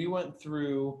was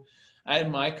I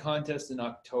had my contest in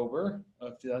October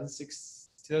of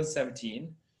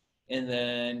 2017. And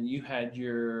then you had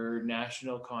your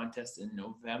national contest in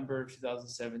November of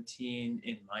 2017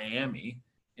 in Miami.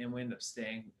 And we ended up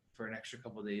staying for an extra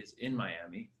couple of days in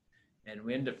Miami. And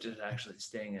we ended up just actually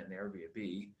staying in an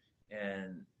Airbnb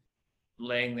and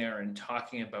laying there and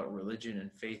talking about religion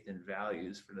and faith and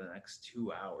values for the next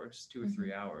 2 hours, 2 or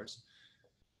 3 hours.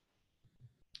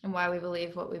 And why we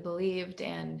believed what we believed,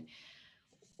 and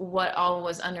what all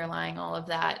was underlying all of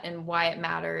that, and why it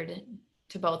mattered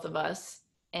to both of us.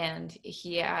 And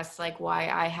he asked like why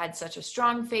I had such a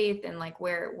strong faith, and like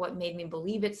what made me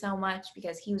believe it so much,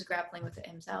 because he was grappling with it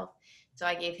himself. So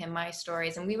I gave him my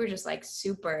stories, and we were just like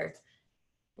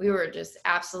we were just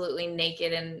absolutely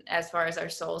naked, and as far as our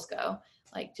souls go,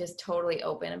 like just totally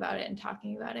open about it and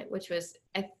talking about it, which was,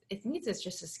 I think it's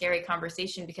just a scary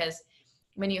conversation, because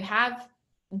when you have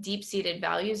deep-seated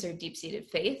values or deep-seated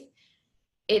faith,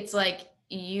 it's like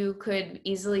you could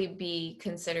easily be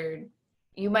considered,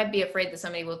 you might be afraid that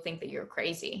somebody will think that you're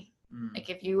crazy. Like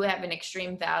if you have an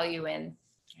extreme value in,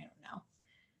 I don't know,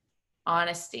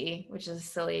 honesty, which is a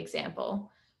silly example,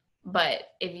 but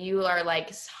if you are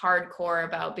like hardcore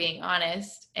about being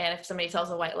honest, and if somebody tells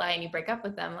a white lie and you break up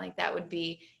with them, like that would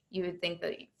be, you would think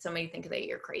that somebody think that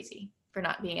you're crazy for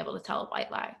not being able to tell a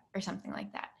white lie or something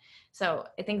like that. So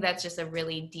I think that's just a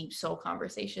really deep soul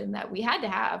conversation that we had to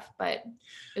have, but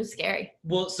it was scary.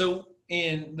 Well,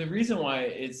 and the reason why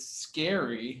it's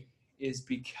scary is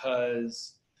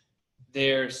because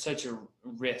there's such a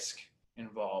risk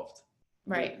involved.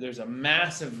 Right. There's a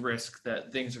massive risk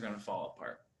that things are going to fall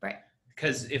apart. Right.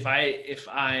 Because if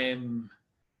I'm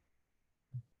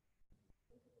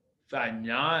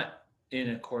not in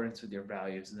accordance with your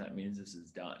values, then that means this is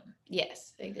done.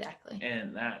 Yes, exactly.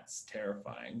 And that's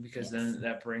terrifying, because then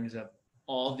that brings up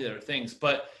all the other things.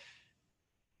 But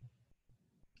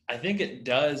I think it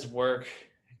does work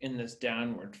in this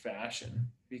downward fashion,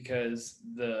 because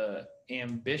the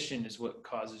ambition is what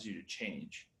causes you to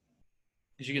change,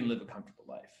 because you can live a comfortable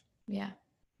life. Yeah.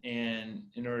 And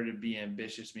in order to be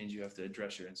ambitious means you have to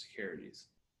address your insecurities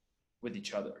with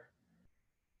each other.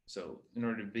 So in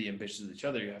order to be ambitious with each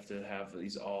other, you have to have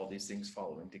all these things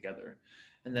following together.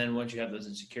 And then once you have those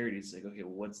insecurities, like, okay,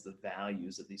 well, what's the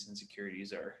values that these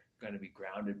insecurities are going to be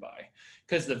grounded by?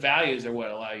 Because the values are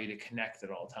what allow you to connect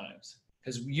at all times.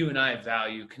 Because you and I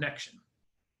value connection.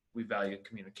 We value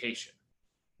communication.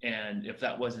 And if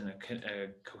that wasn't a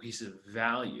cohesive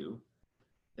value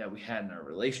that we had in our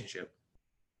relationship,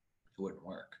 it wouldn't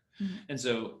work. Mm-hmm. And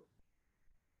so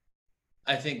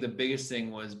I think the biggest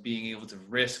thing was being able to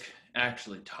risk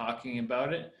actually talking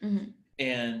about it, mm-hmm.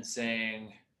 and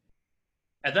saying,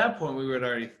 at that point, we had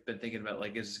already been thinking about,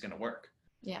 like, is this going to work?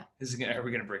 Yeah. Are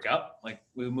we going to break up? Like,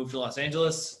 we moved to Los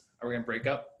Angeles. Are we going to break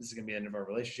up? This is going to be the end of our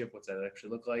relationship. What's that actually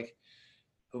look like?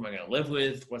 Who am I going to live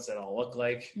with? What's that all look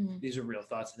like? Mm-hmm. These are real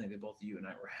thoughts I think that both you and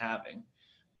I were having.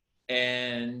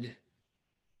 And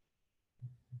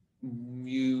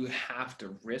you have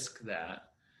to risk that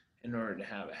in order to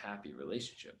have a happy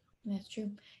relationship. That's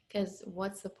true. Because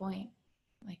what's the point?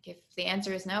 Like, if the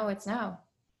answer is no, it's no.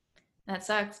 That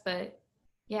sucks, but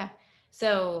yeah.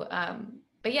 So,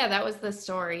 but yeah, that was the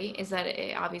story, is that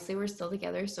obviously we're still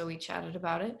together. So we chatted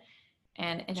about it,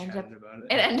 and it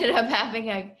ended up having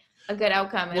a good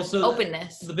outcome. Well, so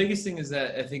openness. The biggest thing is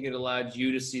that I think it allowed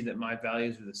you to see that my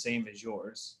values were the same as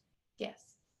yours.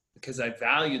 Yes. Because I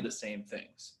value the same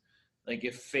things. Like,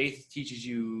 if faith teaches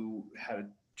you how to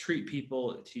treat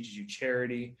people, it teaches you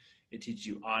charity, it teaches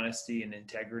you honesty and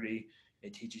integrity,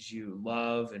 it teaches you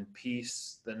love and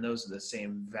peace, then those are the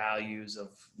same values of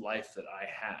life that I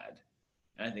had.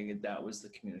 And I think that was the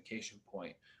communication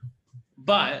point.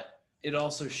 But it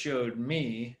also showed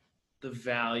me the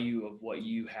value of what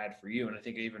you had for you. And I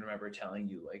think I even remember telling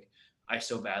you, like, I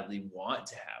so badly want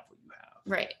to have what you have.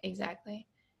 Right, exactly.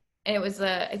 And it was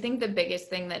I think the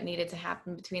biggest thing that needed to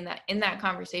happen in that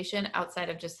conversation, outside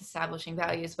of just establishing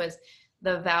values, was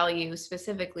the value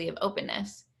specifically of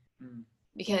openness. Mm.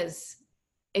 Because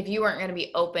if you weren't going to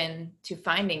be open to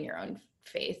finding your own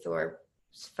faith, or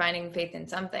finding faith in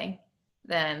something,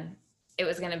 then it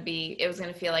was going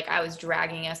to feel like I was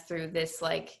dragging us through this,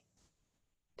 like,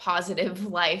 positive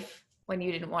life when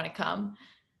you didn't want to come,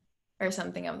 or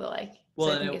something of the like. Well,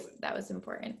 so I think that was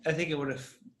important. I think it would have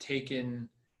taken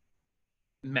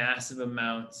massive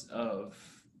amounts of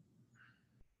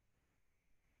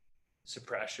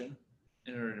suppression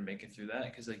in order to make it through that,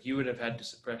 because, like, you would have had to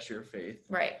suppress your faith.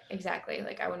 Right, exactly.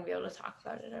 Like, I wouldn't be able to talk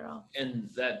about it at all, and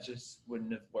that just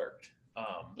wouldn't have worked.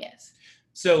 Yes.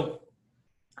 So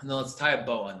now let's tie a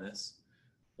bow on this.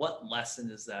 What lesson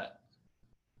is that?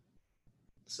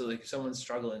 So, like, someone's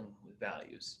struggling with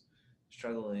values,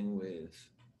 struggling with,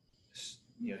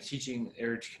 teaching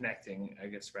or connecting, I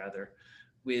guess, rather,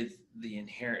 with the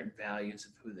inherent values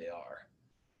of who they are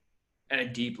at a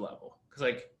deep level. Because,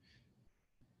 like,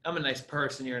 I'm a nice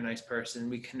person, you're a nice person.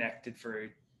 We connected for a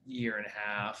year and a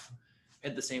half,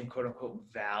 had the same quote unquote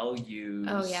values.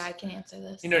 Oh yeah, I can answer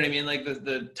this. You know what I mean? Like,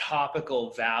 the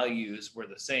topical values were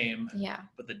the same. Yeah.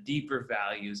 But the deeper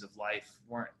values of life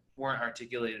weren't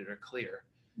articulated or clear.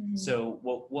 Mm-hmm. So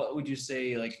what would you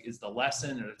say, like, is the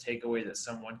lesson or the takeaway that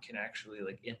someone can actually,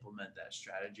 like, implement that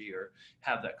strategy or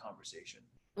have that conversation?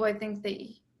 Well, I think that,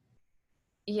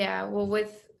 yeah, well,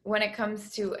 when it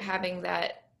comes to having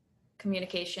that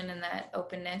communication and that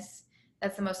openness,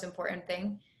 that's the most important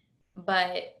thing.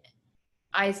 But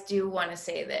I do want to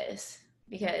say this,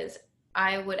 because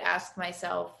I would ask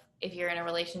myself, if you're in a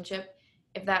relationship,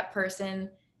 if that person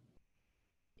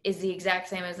is the exact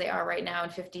same as they are right now in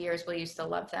 50 years, will you still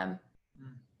love them?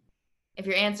 Mm. If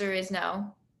your answer is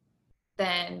no,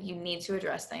 then you need to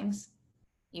address things.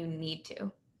 You need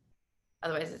to.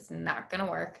 Otherwise, it's not going to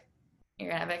work. You're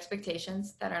going to have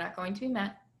expectations that are not going to be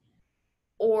met.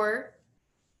 Or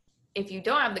if you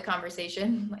don't have the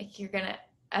conversation, like, you're going to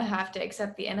have to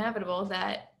accept the inevitable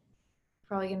that you're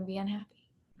probably going to be unhappy.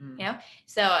 Mm.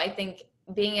 So I think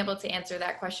being able to answer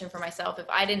that question for myself, if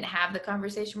I didn't have the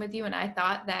conversation with you and I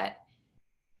thought that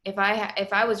if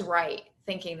I was right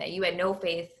thinking that you had no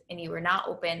faith and you were not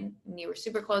open and you were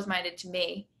super closed-minded to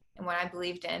me and what I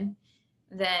believed in,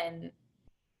 then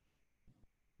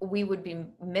we would be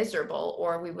miserable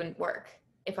or we wouldn't work.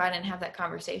 If I didn't have that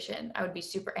conversation, I would be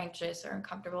super anxious or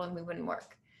uncomfortable and we wouldn't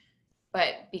work.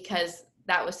 But because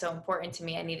that was so important to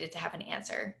me, I needed to have an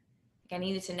answer. Like, I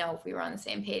needed to know if we were on the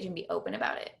same page and be open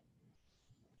about it.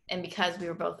 And because we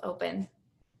were both open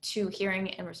to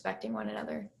hearing and respecting one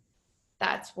another,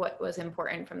 that's what was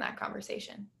important from that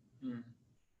conversation.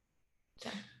 So.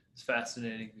 It's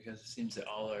fascinating because it seems that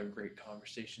all our great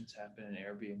conversations happen in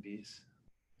Airbnbs.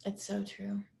 It's so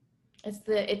true.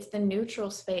 It's the neutral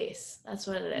space. That's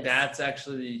what it is. That's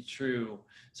actually true.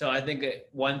 So I think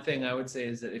one thing I would say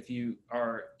is that if you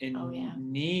are in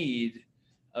need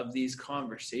of these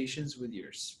conversations with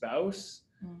your spouse,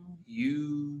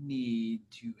 you need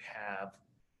to have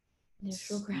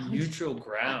neutral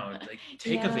ground. Like,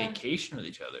 take a vacation with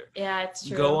each other. Yeah, it's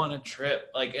true. Go on a trip.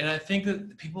 Like, and I think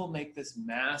that people make this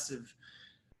massive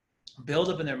build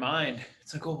up in their mind.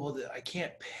 It's like, oh, well, I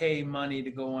can't pay money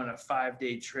to go on a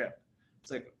 5-day trip.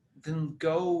 It's like, then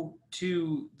go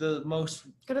to the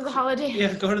Holiday.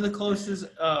 Yeah, go to the closest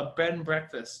bed and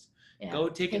breakfast. Yeah, go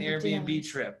take an Airbnb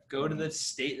trip. Go to the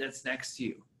state that's next to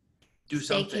you. Do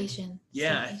something. Staycation.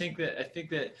 Yeah, I think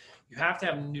that you have to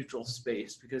have a neutral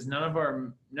space, because none of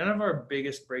our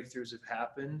biggest breakthroughs have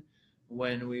happened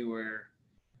when we were.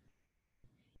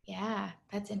 Yeah,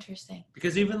 that's interesting.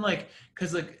 Because even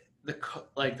the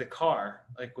car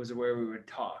was where we would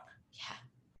talk. Yeah,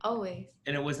 always.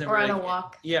 And it was never or on a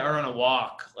walk. Yeah, or on a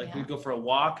walk. We'd go for a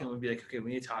walk and we'd be like, okay,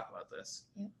 we need to talk about this.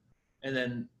 Yeah. And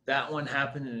then that one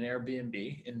happened in an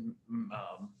Airbnb in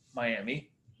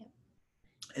Miami. Yeah.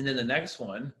 And then the next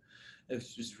one,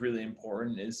 which is really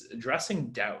important, is addressing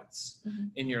doubts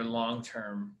in your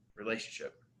long-term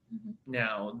relationship.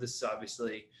 Now, this is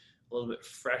obviously a little bit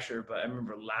fresher, but I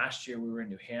remember last year we were in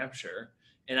New Hampshire,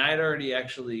 and I had already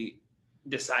actually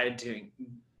decided to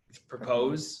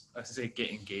propose. I was going to say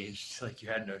get engaged, like you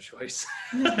had no choice.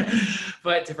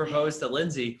 But to propose to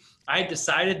Lindsay, I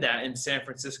decided that in San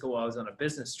Francisco while I was on a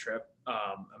business trip,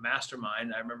 a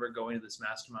mastermind. I remember going to this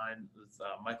mastermind with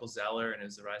Michael Zeller, and it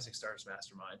was the Rising Stars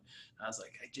Mastermind. And I was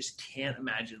like, I just can't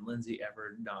imagine Lindsay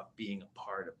ever not being a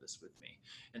part of this with me.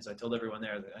 And so I told everyone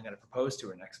there that I'm going to propose to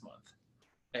her next month.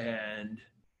 And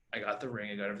I got the ring,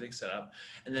 I got everything set up.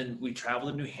 And then we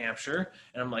traveled to New Hampshire,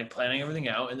 and I'm like planning everything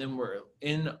out. And then we're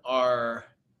in our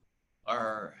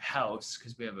house,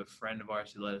 because we have a friend of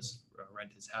ours who let us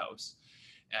rent his house.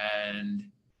 And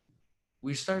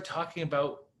we started talking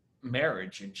about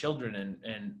marriage and children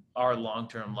and our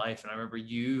long-term life. And I remember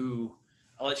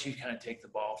I'll let you kind of take the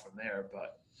ball from there,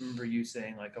 but I remember you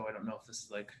saying like, oh, I don't know if this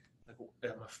is like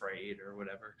I'm afraid or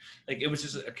whatever. Like, it was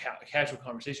just a casual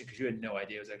conversation because you had no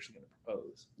idea I was actually going to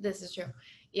propose. This is true.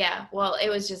 Yeah. Well, it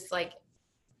was just like,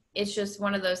 it's just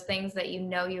one of those things that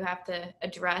you have to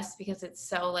address because it's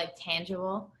so like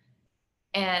tangible.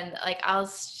 And like, I'll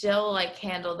still like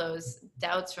handle those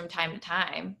doubts from time to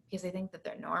time because I think that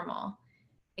they're normal.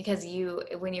 Because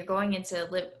when you're going into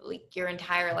live like your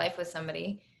entire life with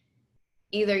somebody,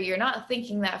 either you're not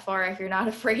thinking that far if you're not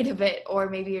afraid of it, or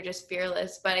maybe you're just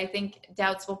fearless. But I think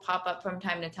doubts will pop up from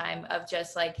time to time of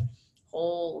just like,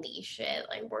 holy shit,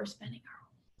 like we're spending our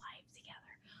whole life together.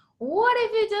 What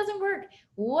if it doesn't work?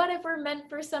 What if we're meant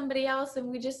for somebody else and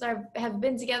we just have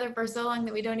been together for so long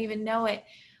that we don't even know it?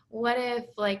 What if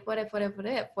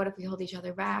we hold each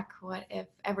other back? What if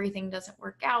everything doesn't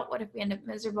work out? What if we end up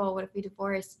miserable? What if we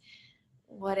divorce?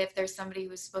 What if there's somebody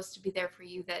who's supposed to be there for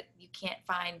you that you can't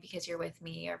find because you're with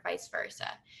me, or vice versa?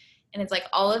 And it's like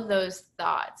all of those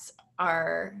thoughts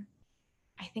I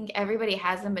think everybody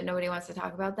has them, but nobody wants to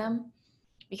talk about them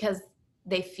because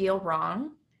they feel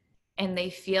wrong and they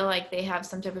feel like they have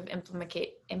some type of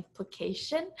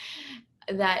implication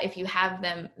that if you have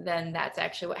them, then that's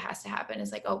actually what has to happen.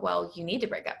 It's like, oh, well, you need to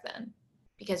break up then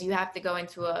because you have to go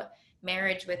into a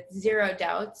marriage with zero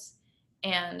doubts.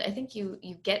 And I think you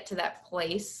get to that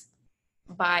place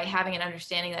by having an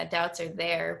understanding that doubts are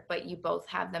there, but you both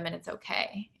have them and it's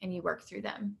okay, and you work through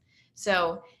them.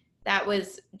 So that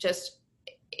was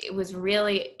it was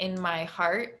really in my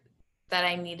heart that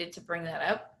I needed to bring that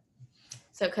up.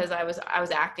 So because I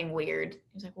was acting weird. He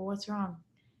was like, well, what's wrong?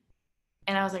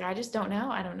 And I was like, I just don't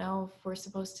know. I don't know if we're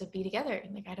supposed to be together.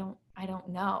 Like, I don't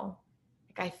know.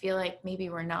 Like, I feel like maybe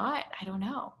we're not. I don't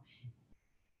know.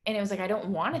 And it was like, I don't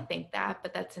want to think that,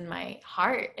 but that's in my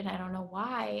heart and I don't know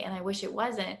why. And I wish it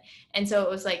wasn't. And so it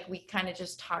was like, we kind of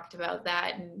just talked about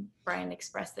that, and Brian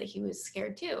expressed that he was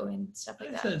scared too and stuff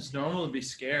like that. It's normal to be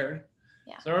scared.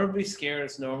 Yeah. It's normal to be scared.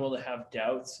 It's normal to have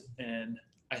doubts. And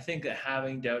I think that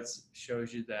having doubts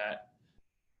shows you that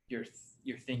you're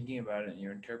thinking about it and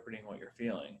you're interpreting what you're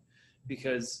feeling.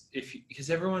 because because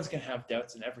everyone's going to have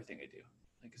doubts in everything they do.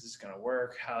 Like, is this going to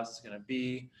work? How is this going to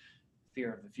be?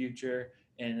 Fear of the future.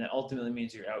 And it ultimately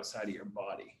means you're outside of your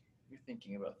body. You're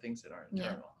thinking about things that aren't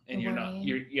internal, and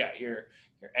you're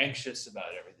anxious about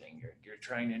everything. You're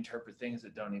trying to interpret things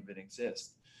that don't even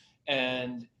exist.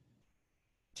 And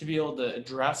to be able to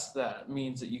address that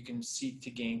means that you can seek to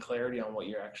gain clarity on what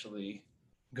you're actually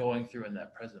going through in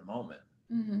that present moment.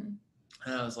 Mm-hmm.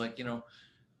 And I was like,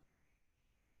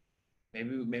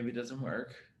 maybe it doesn't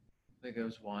work. Like, it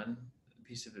was one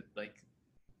piece of it, like,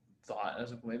 thought. I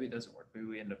was like, well, maybe it doesn't work. Maybe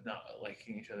we end up not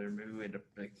liking each other. Maybe we end up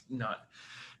like not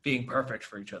being perfect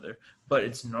for each other. But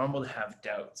it's normal to have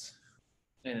doubts,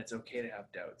 and it's okay to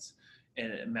have doubts.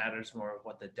 And it matters more of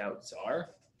what the doubts are.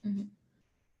 Mm-hmm.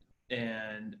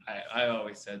 And I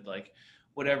always said, like,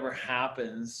 whatever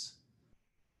happens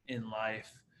in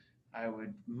life, I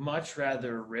would much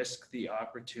rather risk the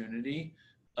opportunity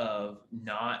of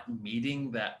not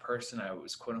meeting that person I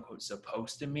was quote unquote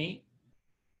supposed to meet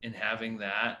and having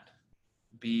that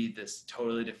be this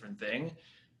totally different thing.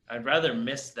 I'd rather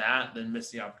miss that than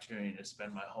miss the opportunity to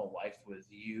spend my whole life with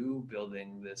you,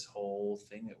 building this whole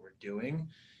thing that we're doing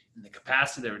and the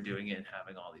capacity that we're doing it and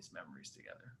having all these memories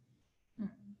together.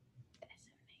 Mm-hmm. That's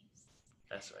so nice.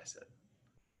 That's what I said.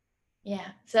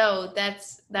 Yeah. So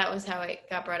that was how it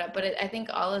got brought up. But I think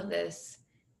all of this,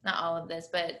 not all of this,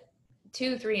 but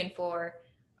 2, 3, and 4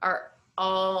 are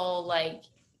all like,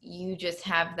 you just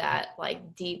have that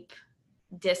like deep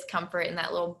discomfort in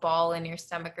that little ball in your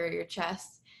stomach or your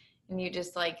chest, and you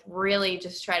just like really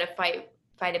just try to fight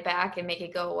it back and make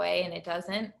it go away, and it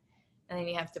doesn't, and then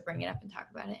you have to bring it up and talk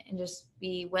about it and just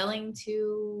be willing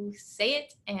to say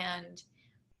it and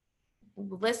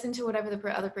listen to whatever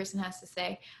the other person has to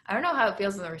say. I don't know how it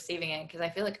feels on the receiving end, because I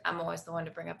feel like I'm always the one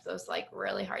to bring up those like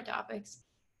really hard topics.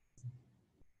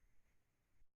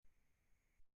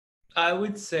 I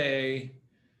would say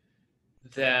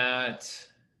that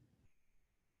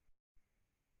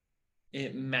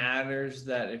it matters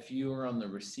that if you are on the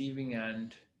receiving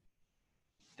end,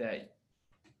 that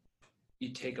you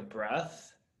take a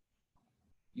breath,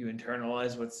 you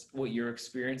internalize what you're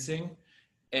experiencing.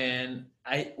 And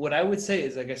what I would say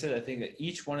is, like I said, I think that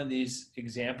each one of these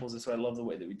examples, that's why I love the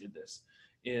way that we did this,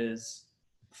 is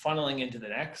funneling into the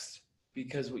next,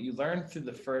 because what you learn through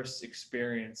the first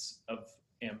experience of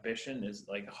ambition is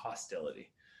like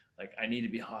hostility. Like, I need to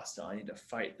be hostile. I need to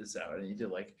fight this out.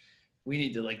 We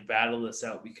need to like battle this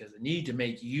out because I need to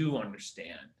make you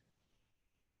understand.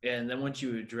 And then once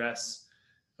you address,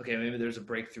 okay, maybe there's a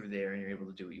breakthrough there and you're able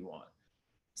to do what you want.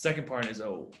 Second part is,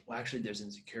 actually there's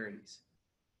insecurities,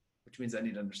 which means I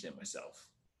need to understand myself.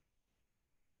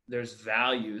 There's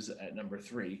values at number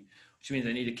 3, which means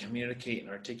I need to communicate and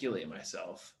articulate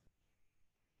myself.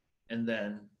 And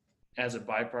then as a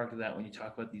byproduct of that, when you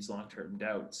talk about these long-term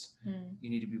doubts, you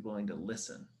need to be willing to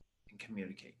listen and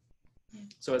communicate.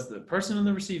 So as the person on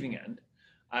the receiving end,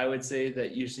 I would say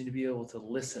that you just need to be able to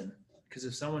listen, because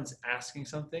if someone's asking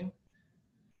something,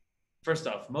 first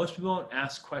off, most people don't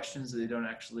ask questions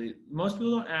that most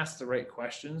people don't ask the right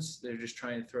questions. They're just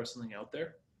trying to throw something out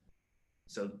there.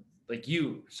 So like,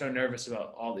 you so nervous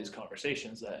about all these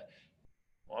conversations that,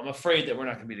 I'm afraid that we're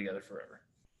not going to be together forever.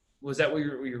 Was that what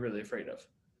you're really afraid of?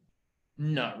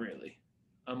 Not really.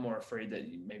 I'm more afraid that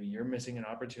maybe you're missing an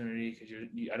opportunity because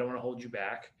I don't want to hold you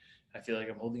back. I feel like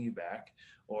I'm holding you back.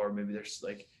 Or maybe there's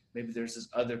this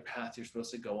other path you're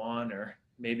supposed to go on, or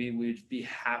maybe we'd be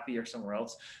happier somewhere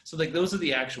else. So like, those are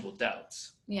the actual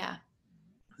doubts. Yeah.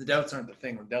 The doubts aren't the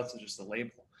thing. The doubts are just the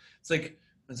label. It's like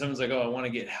when someone's like, I want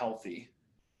to get healthy.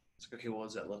 It's like, okay, what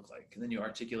does that look like? And then you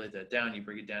articulate that down. You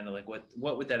bring it down to like,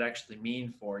 what would that actually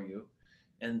mean for you?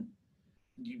 And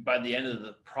by the end of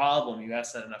the problem, you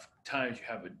ask that enough times, you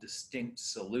have a distinct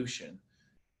solution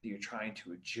that you're trying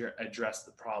to address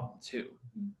the problem to,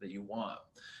 that you want.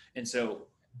 And so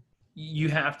you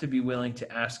have to be willing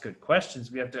to ask good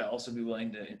questions. We have to also be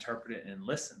willing to interpret it and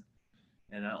listen.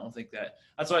 And I don't think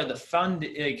that's why the fun,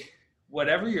 like,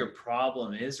 whatever your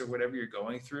problem is or whatever you're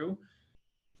going through,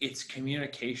 it's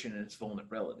communication and it's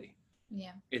vulnerability.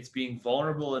 Yeah. It's being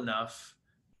vulnerable enough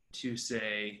to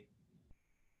say,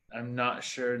 I'm not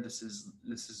sure this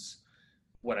is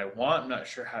what I want. I'm not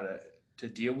sure how to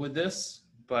deal with this,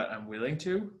 but I'm willing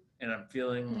to, and I'm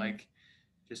feeling like,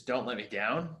 just don't let me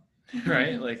down.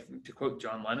 Right? Like, to quote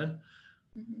John Lennon.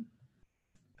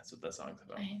 That's what that song's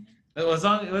about.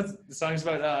 The song's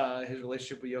about his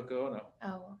relationship with Yoko Ono.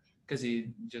 Oh. Because he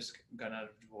just got out of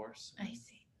divorce. I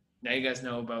see. Now you guys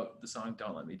know about the song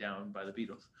 "Don't Let Me Down" by the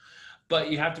Beatles.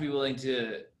 But you have to be willing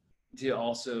to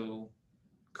also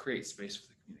create space for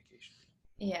the communication.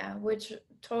 Yeah, which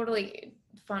totally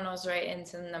funnels right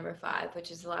into number 5,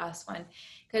 which is the last one.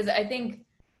 Because I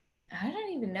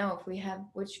don't even know if we have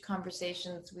which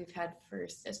conversations we've had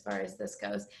first as far as this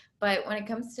goes. But when it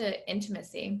comes to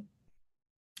intimacy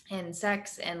and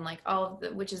sex and like all of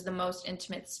the, which is the most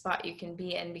intimate spot you can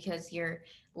be in, because you're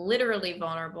literally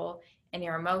vulnerable and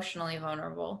you're emotionally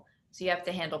vulnerable. So you have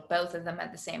to handle both of them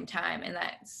at the same time. And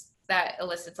that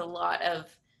elicits a lot of,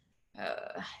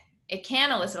 it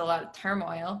can elicit a lot of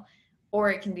turmoil,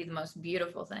 or it can be the most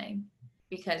beautiful thing,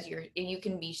 because you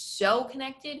can be so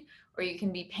connected or you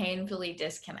can be painfully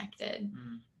disconnected.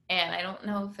 And I don't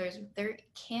know if there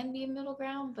can be a middle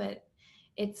ground, but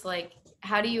it's like,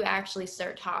 how do you actually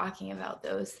start talking about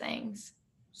those things?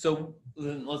 So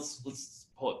then let's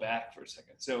pull it back for a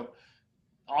second. So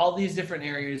all these different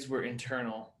areas were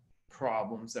internal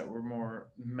problems that were more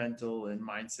mental and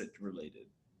mindset related.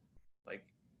 Like,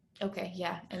 okay,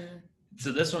 yeah. And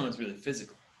so this one was really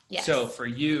physical. yes. So for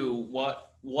you,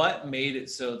 what made it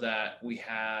so that we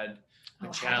had a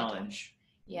challenge?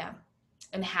 Yeah.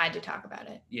 And had to talk about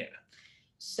it. Yeah.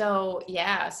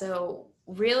 So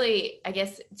really, I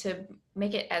guess to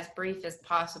make it as brief as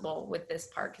possible with this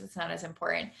part, because it's not as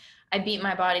important, I beat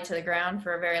my body to the ground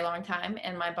for a very long time,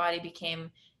 and my body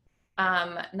became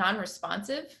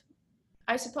non-responsive,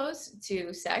 I suppose,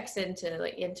 to sex and to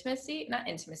like intimacy, not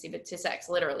intimacy, but to sex,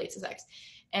 literally to sex.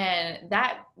 And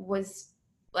that was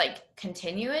like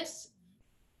continuous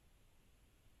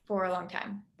for a long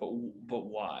time. But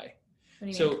why? What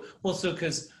do you mean? So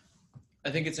because I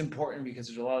think it's important, because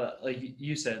there's a lot of, like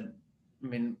you said, I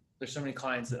mean, there's so many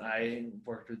clients that I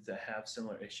worked with that have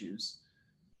similar issues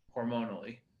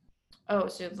hormonally. Oh,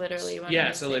 so literally.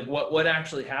 Yeah. So like what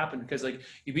actually happened? Because like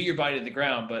you beat your body to the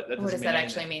ground, but that what does that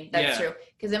actually mean? That's true.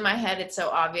 Because in my head, it's so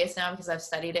obvious now, because I've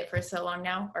studied it for so long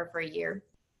now, or for a year.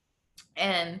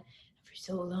 And for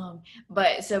so long.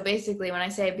 But so basically, when I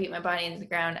say I beat my body into the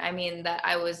ground, I mean that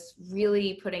I was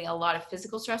really putting a lot of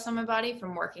physical stress on my body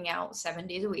from working out 7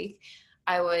 days a week.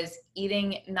 I was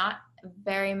eating not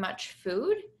very much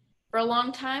food for a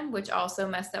long time, which also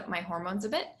messed up my hormones a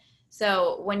bit.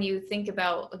 So when you think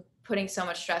about putting so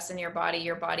much stress in your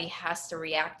body has to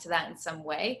react to that in some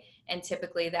way. And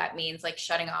typically that means like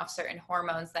shutting off certain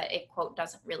hormones that it, quote,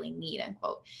 doesn't really need,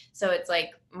 unquote. So it's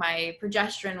like my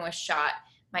progesterone was shot,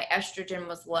 my estrogen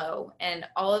was low, and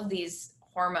all of these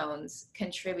hormones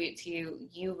contribute to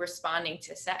you responding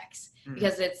to sex,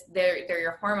 because they're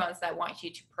your hormones that want you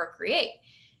to procreate.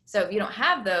 So if you don't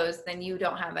have those, then you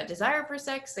don't have a desire for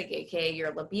sex, like aka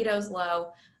your libido's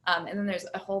low. And then there's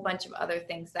a whole bunch of other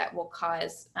things that will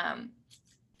cause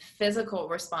physical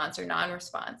response or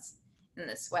non-response in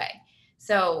this way.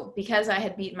 So because I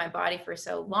had beaten my body for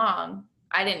so long,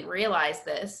 I didn't realize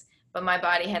this, but my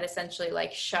body had essentially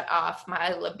like shut off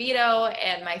my libido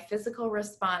and my physical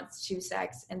response to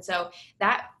sex. And so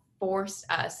that forced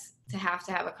us to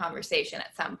have a conversation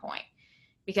at some point,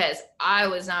 because I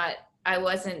felt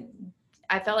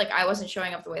like I wasn't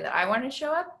showing up the way that I wanted to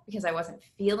show up, because I wasn't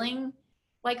feeling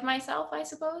like myself, I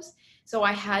suppose. So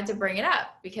I had to bring it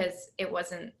up, because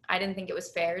I didn't think it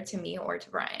was fair to me or to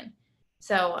Brian.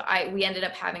 So we ended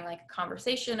up having like a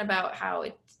conversation about how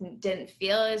it didn't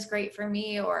feel as great for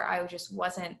me, or I just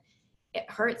wasn't, it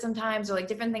hurt sometimes, or like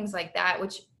different things like that,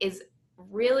 which is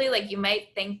really like, you might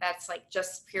think that's like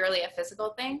just purely a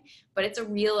physical thing, but it's a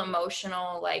real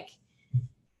emotional like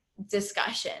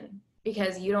discussion,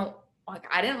 because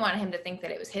I didn't want him to think that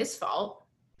it was his fault,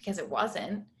 because it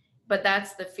wasn't. But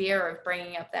that's the fear of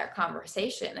bringing up that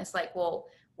conversation. It's like, well,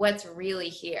 what's really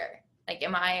here? Like,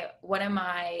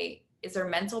 is there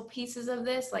mental pieces of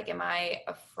this? Like, am I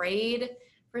afraid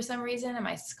for some reason? Am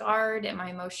I scarred? Am I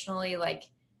emotionally like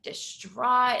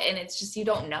distraught? And it's just, you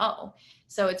don't know.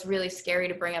 So it's really scary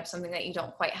to bring up something that you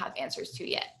don't quite have answers to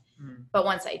yet. But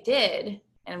once I did,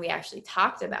 and we actually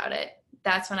talked about it,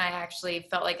 that's when I actually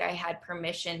felt like I had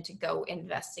permission to go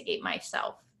investigate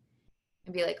myself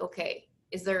and be like, okay,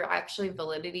 is there actually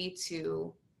validity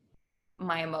to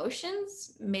my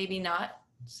emotions? Maybe not.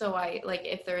 So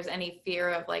if there's any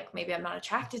fear of like, maybe I'm not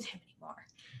attracted to him anymore.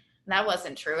 And that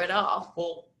wasn't true at all.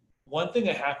 Well, one thing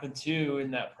that happened too in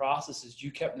that process is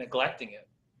you kept neglecting it.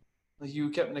 Like you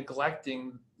kept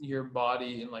neglecting your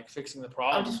body and like fixing the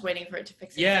problem. Just waiting for it to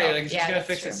fix itself. Yeah, like it's just gonna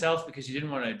fix itself, because you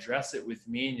didn't want to address it with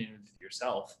me and with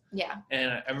yourself. Yeah.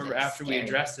 And I remember after we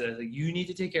addressed it, I was like, you need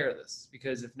to take care of this,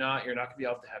 because if not, you're not gonna be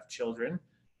able to have children.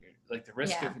 Like the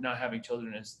risk of not having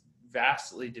children is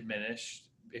vastly diminished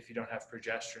if you don't have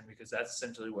progesterone, because that's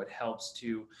essentially what helps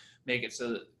to make it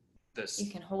so that you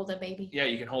can hold a baby. Yeah,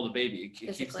 you can hold a baby.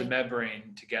 It keeps the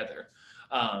membrane together.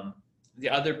 The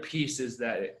other piece is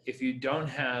that if you don't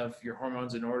have your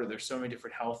hormones in order, there's so many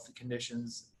different health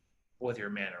conditions whether you're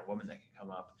a man or a woman, that can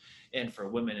come up. And for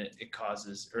women, it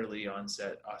causes early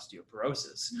onset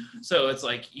osteoporosis. So it's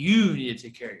like, you need to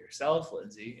take care of yourself,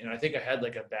 Lindsay. And I think I had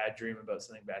like a bad dream about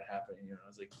something bad happening. I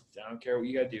was like, I don't care what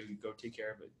you got to do. You go take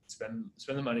care of it. Spend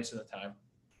the money, spend the time.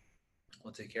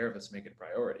 We'll take care of us, make it a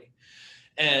priority.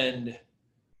 And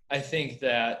I think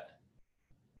that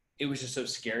it was just so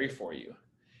scary for you.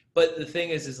 But the thing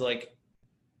is like,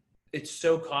 it's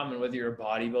so common whether you're a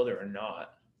bodybuilder or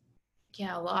not.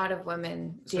 Yeah, a lot of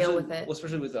women deal with it. Well,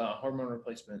 especially with hormone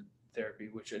replacement therapy,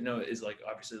 which I know is like,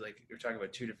 obviously, like you're talking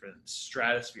about two different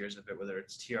stratospheres of it, whether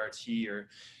it's TRT or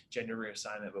gender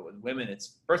reassignment. But with women,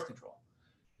 it's birth control.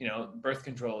 Birth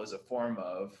control is a form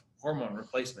of hormone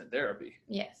replacement therapy.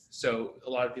 Yes. So a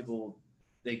lot of people,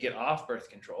 they get off birth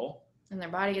control. And their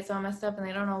body gets all messed up and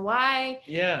they don't know why.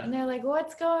 Yeah. And they're like,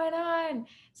 what's going on?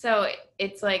 So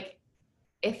it's like,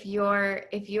 if you're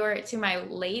to my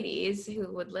ladies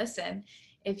who would listen,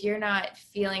 if you're not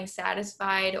feeling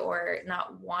satisfied or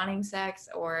not wanting sex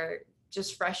or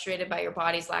just frustrated by your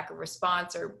body's lack of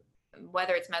response, or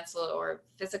whether it's mental or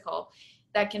physical,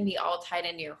 that can be all tied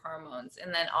into your hormones.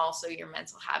 And then also your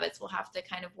mental habits will have to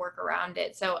kind of work around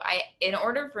it. So in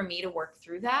order for me to work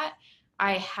through that,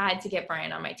 I had to get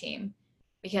Brian on my team,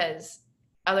 because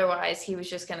otherwise he was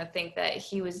just going to think that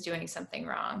he was doing something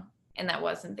wrong, and that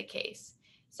wasn't the case.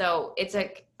 So it's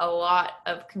like a lot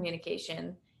of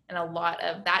communication and a lot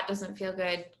of, that doesn't feel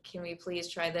good, can we please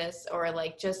try this? Or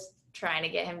like just trying to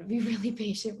get him to be really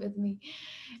patient with me.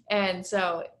 And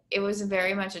so it was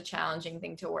very much a challenging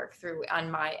thing to work through on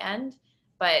my end,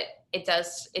 but it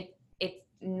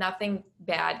nothing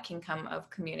bad can come of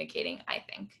communicating. I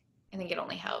think it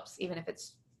only helps, even if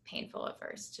it's painful at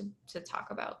first to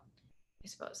talk about, I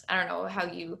suppose. I don't know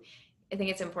I think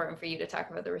it's important for you to talk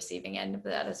about the receiving end of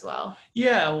that as well.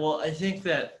 Yeah, well, I think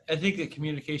that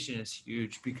communication is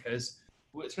huge, because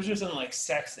especially with something like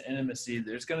sex and intimacy,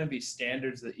 there's going to be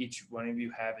standards that each one of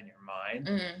you have in your mind.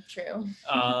 True.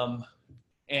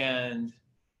 And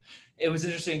it was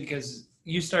interesting because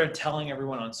you started telling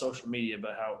everyone on social media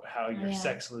about how your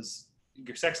sex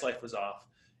life was off,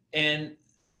 and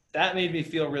that made me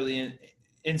feel really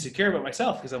insecure about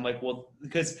myself, because I'm like, well,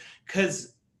 because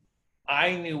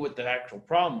I knew what the actual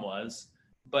problem was,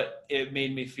 but it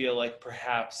made me feel like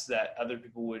perhaps that other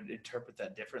people would interpret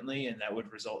that differently, and that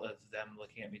would result in them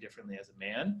looking at me differently as a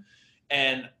man.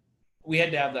 And we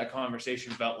had to have that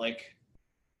conversation about like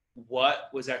what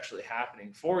was actually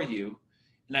happening for you,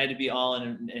 and I had to be all in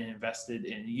and invested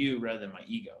in you rather than my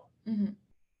ego. Mm-hmm.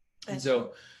 And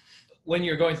so when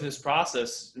you're going through this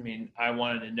process, I mean, I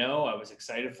wanted to know, I was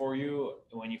excited for you.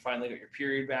 When you finally got your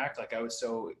period back, like I was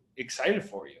so excited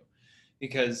for you,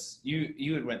 because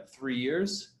you had went 3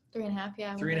 years. 3.5,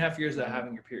 yeah. 3.5 years without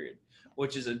having your period,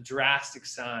 which is a drastic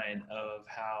sign of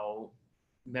how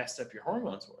messed up your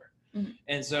hormones were. Mm-hmm.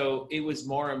 And so it was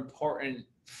more important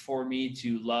for me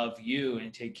to love you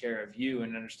and take care of you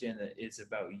and understand that it's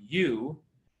about you,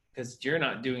 because you're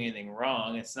not doing anything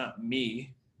wrong. It's not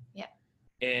me. Yeah.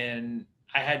 And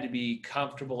I had to be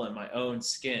comfortable in my own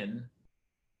skin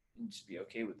and just be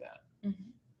okay with that. Mm-hmm.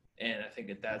 And I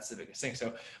think that's the biggest thing.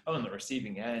 So on the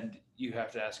receiving end, you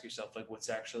have to ask yourself, like,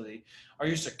 are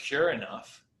you secure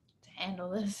enough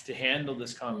to handle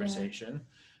this conversation?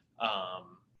 Yeah.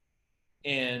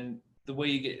 And the way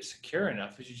you get secure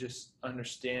enough is you just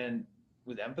understand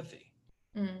with empathy,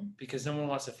 because no one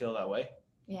wants to feel that way.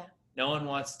 Yeah. No one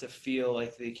wants to feel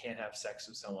like they can't have sex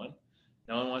with someone.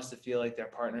 No one wants to feel like their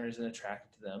partner isn't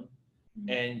attracted to them. Mm-hmm.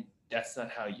 And that's not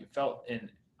how you felt.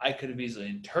 And I could have easily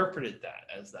interpreted that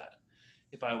as that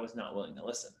if I was not willing to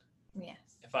listen. Yes.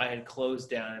 If I had closed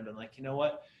down and been like, you know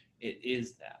what, it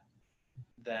is that,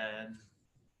 then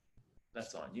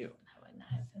that's on you. That would not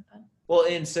have been fun. Well,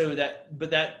 and so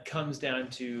that comes down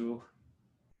to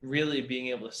really being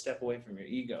able to step away from your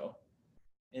ego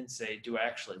and say, do I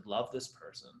actually love this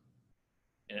person?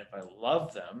 And if I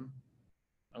love them,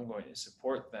 I'm going to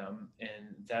support them.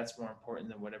 And that's more important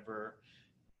than whatever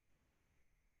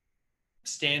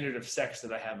standard of sex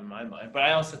that I have in my mind. But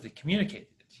I also have to communicate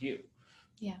it to you.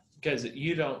 Yeah. Because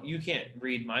you can't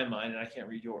read my mind and I can't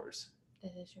read yours.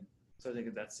 That is true. So I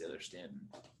think that's the other standard.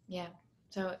 Yeah.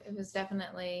 So it was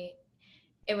definitely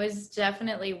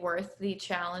worth the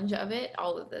challenge of it.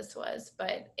 All of this was,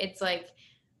 but it's like,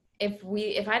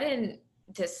 if I didn't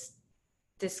just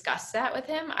discuss that with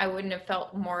him, I wouldn't have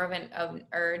felt more of an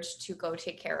urge to go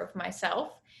take care of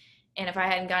myself. And if I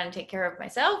hadn't gotten to take care of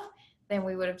myself, then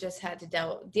we would have just had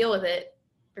to deal with it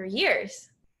for years.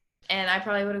 And I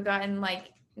probably would have gotten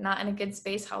like not in a good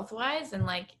space health-wise, and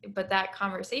like, but that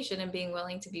conversation and being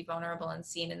willing to be vulnerable and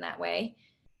seen in that way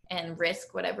and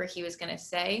risk whatever he was going to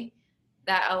say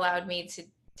that allowed me to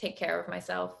take care of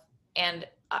myself and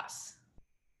us,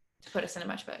 to put us in a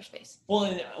much better space. Well,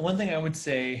 and one thing I would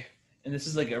say, and this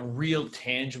is like a real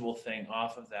tangible thing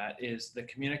off of that, is the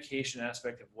communication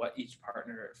aspect of what each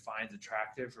partner finds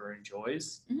attractive or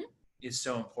enjoys is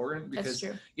so important, because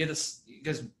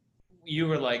because you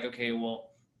were like, okay,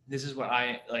 well, this is what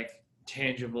I like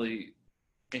tangibly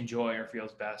enjoy or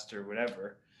feels best or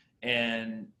whatever,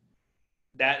 and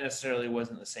that necessarily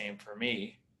wasn't the same for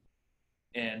me.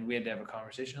 And we had to have a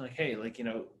conversation like, hey, like, you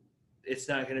know, it's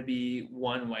not going to be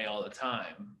one way all the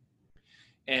time.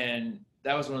 And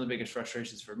that was one of the biggest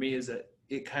frustrations for me, is that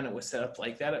it kind of was set up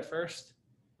like that at first.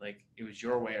 Like it was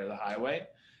your way or the highway.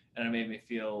 And it made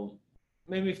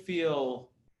me feel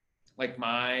like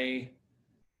my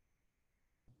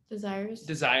desires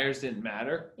didn't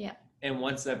matter. Yeah. And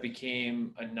once that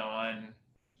became a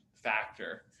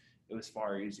non-factor, it was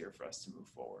far easier for us to move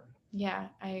forward. Yeah,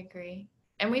 I agree.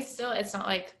 And we still, it's not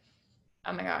like,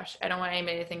 oh my gosh, I don't want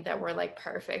anybody to think that we're like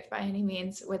perfect by any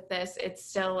means with this. It's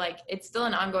still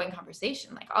an ongoing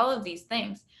conversation. Like all of these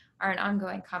things are an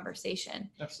ongoing conversation.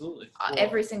 Absolutely.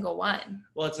 Every single one.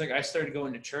 Well, it's like I started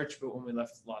going to church, but before we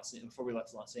left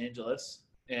Los Angeles,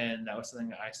 and that was something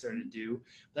that I started to do.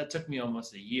 That took me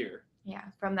almost a year. Yeah,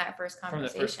 from that first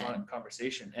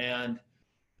conversation. And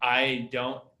I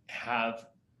don't have,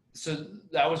 so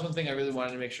that was one thing I really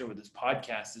wanted to make sure with this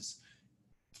podcast is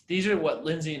these are what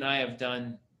Lindsay and I have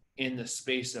done in the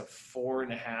space of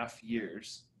 4.5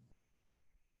 years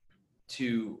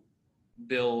to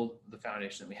build the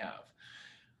foundation that we have.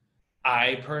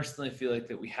 I personally feel like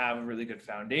that we have a really good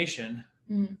foundation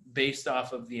based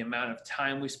off of the amount of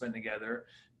time we spend together,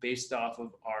 based off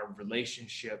of our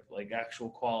relationship, like actual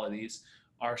qualities,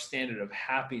 our standard of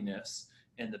happiness,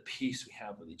 and the peace we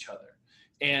have with each other.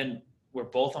 And we're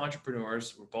both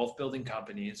entrepreneurs. We're both building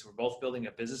companies. We're both building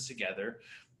a business together.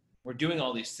 We're doing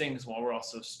all these things while we're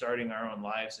also starting our own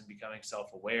lives and becoming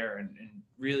self-aware and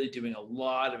really doing a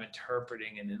lot of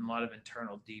interpreting and a lot of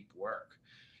internal deep work.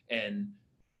 And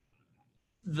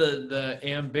the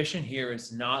ambition here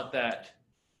is not that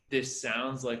this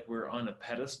sounds like we're on a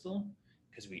pedestal,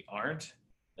 because we aren't.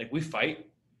 Like we fight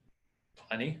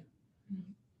plenty.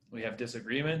 We have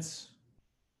disagreements.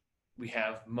 We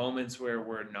have moments where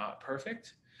we're not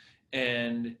perfect.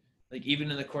 And like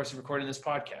even in the course of recording this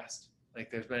podcast,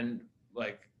 like there's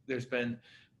been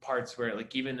parts where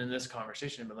like even in this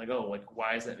conversation I've been like, oh, like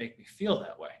why does that make me feel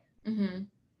that way? And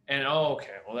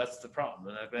okay, well that's the problem,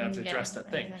 and I have to address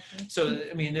that thing. Exactly. So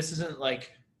I mean, this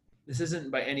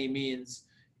isn't by any means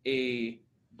a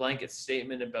blanket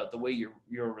statement about the way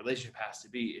your relationship has to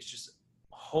be. It's just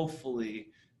hopefully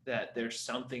that there's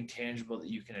something tangible that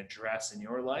you can address in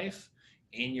your life,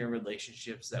 in your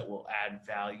relationships, that will add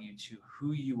value to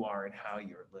who you are and how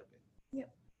you're living.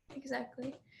 Yep,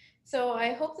 exactly. So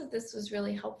I hope that this was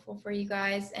really helpful for you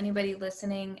guys, anybody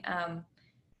listening.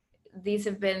 These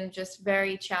have been just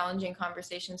very challenging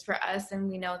conversations for us, and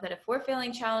we know that if we're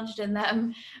feeling challenged in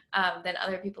them, then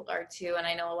other people are too. And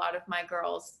I know a lot of my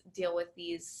girls deal with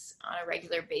these on a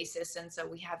regular basis, and so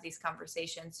we have these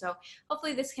conversations. So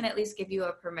hopefully this can at least give you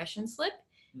a permission slip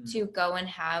to go and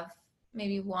have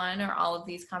maybe one or all of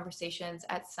these conversations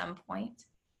at some point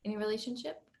in your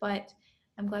relationship. But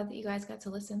I'm glad that you guys got to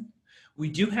listen. We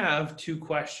do have 2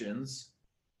 questions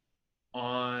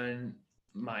on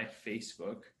my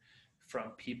Facebook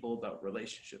from people about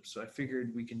relationships. So I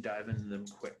figured we can dive into them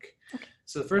quick. Okay.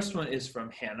 So the first one is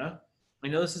from Hannah. I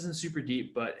know this isn't super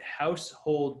deep, but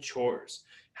household chores.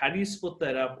 How do you split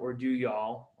that up, or do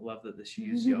y'all, I love that this you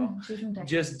use y'all,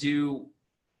 just do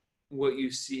what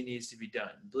you see needs to be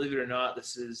done? Believe it or not,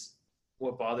 this is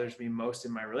what bothers me most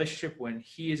in my relationship, when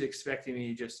he is expecting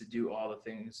me just to do all the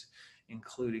things,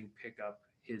 including pick up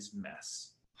his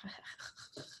mess.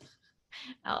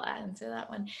 I'll answer that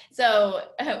one. So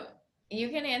you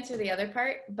can answer the other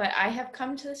part, but I have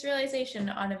come to this realization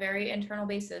on a very internal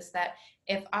basis that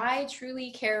if I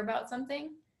truly care about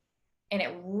something and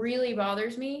it really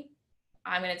bothers me,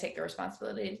 I'm going to take the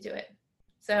responsibility to do it.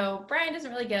 So Brian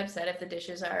doesn't really get upset if the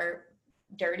dishes are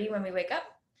dirty when we wake up,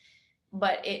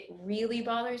 but it really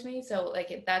bothers me. So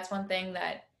like that's one thing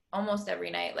that almost every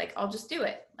night, like I'll just do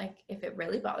it. Like if it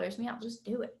really bothers me, I'll just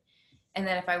do it. And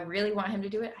then if I really want him to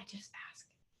do it, I just ask.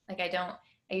 Like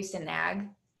I used to nag,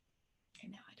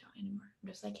 and now I don't anymore. I'm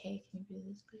just like, hey, can you do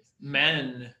this, please?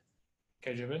 Men,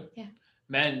 can I jump in? Yeah.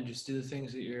 Men, just do the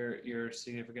things that your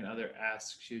significant other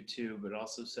asks you to, but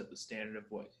also set the standard of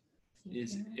what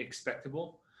is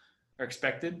expectable or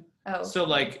expected. Oh. So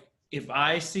like if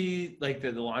I see like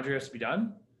the laundry has to be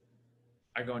done,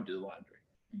 I go and do the laundry.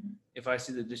 If I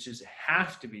see the dishes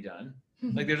have to be done,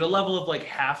 Like there's a level of like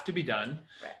have to be done,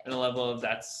 Right. and a level of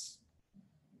that's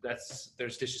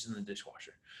there's dishes in the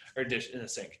dishwasher or dish in the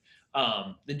sink.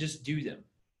 Then just do them.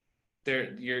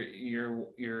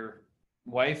 Your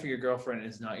wife or your girlfriend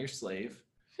is not your slave.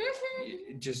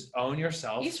 Just own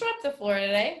yourself. You swept the floor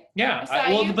today. Yeah.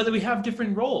 But we have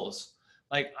different roles.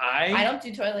 Like I don't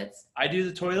do toilets. I do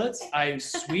the toilets. I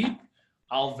sweep.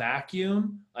 I'll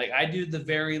vacuum. Like I do the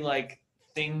very like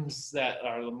things that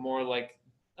are more like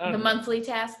The monthly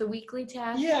task, the weekly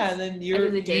task. Yeah, and then I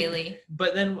do the daily.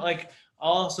 But then like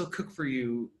I'll also cook for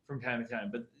you from time to time.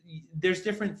 But there's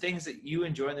different things that you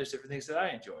enjoy, and there's different things that I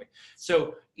enjoy.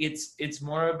 So it's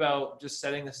more about just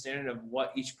setting the standard of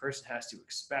what each person has to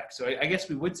expect. So I guess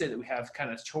we would say that we have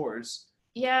kind of chores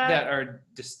that are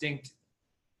distinct.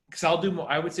 Because I'll do more.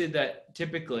 I would say that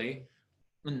typically,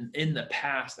 in the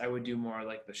past, I would do more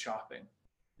like the shopping.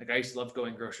 Like I used to love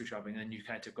going grocery shopping, and you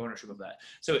kind of took ownership of that.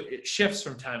 So it shifts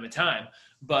from time to time.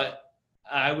 But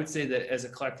I would say that as a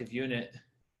collective unit,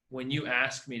 when you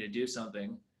ask me to do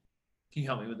something, can you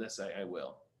help me with this? I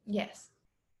will. Yes.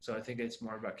 So I think it's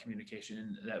more about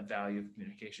communication and that value of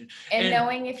communication. And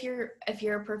knowing if you're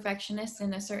a perfectionist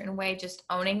in a certain way, just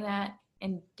owning that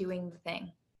and doing the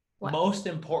thing. Most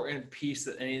important piece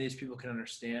that any of these people can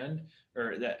understand,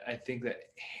 or that I think that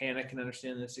Hannah can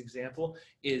understand in this example,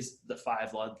 is the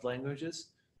 5 love languages.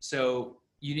 So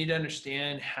you need to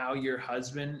understand how your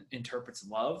husband interprets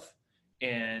love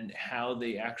and how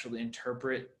they actually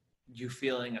interpret you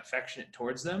feeling affectionate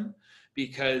towards them.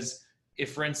 Because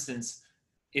if, for instance,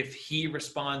 if he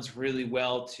responds really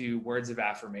well to words of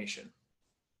affirmation,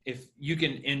 if you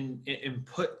can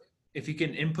input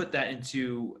that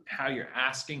into how you're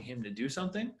asking him to do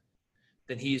something,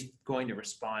 then he's going to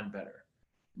respond better.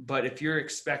 But if you're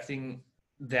expecting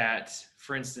that,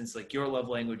 for instance, like your love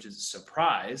language is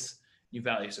surprise, you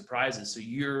value surprises, so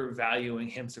you're valuing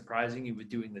him surprising you with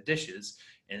doing the dishes,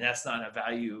 and that's not a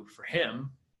value for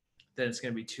him, then it's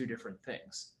going to be 2 different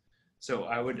things. So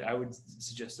I would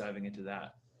suggest diving into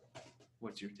that.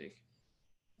 What's your take?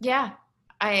 Yeah,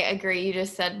 I agree. You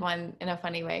just said one in a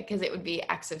funny way, because it would be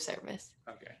acts of service.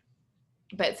 Okay.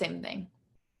 But same thing.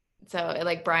 So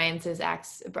like Brian says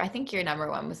acts, I think your number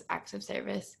 1 was acts of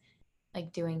service,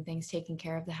 like doing things, taking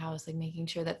care of the house, like making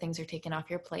sure that things are taken off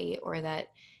your plate, or that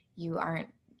you aren't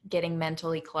getting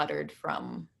mentally cluttered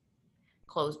from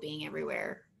clothes being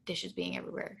everywhere, dishes being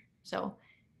everywhere. So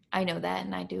I know that,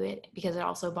 and I do it because it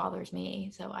also bothers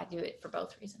me. So I do it for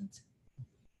both reasons.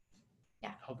 Yeah.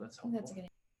 I hope that's helpful. That's a good.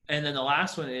 And then the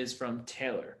last one is from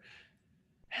Taylor.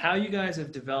 How you guys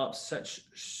have developed such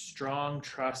strong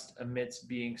trust amidst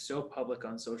being so public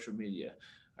on social media.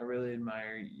 I really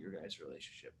admire your guys'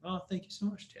 relationship. Oh, thank you so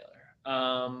much,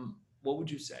 Taylor. What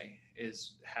would you say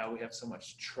is how we have so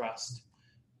much trust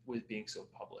with being so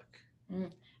public? I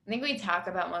think we talk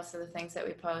about most of the things that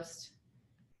we post.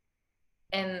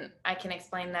 And I can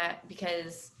explain that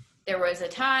because there was a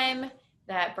time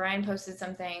that Brian posted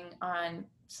something on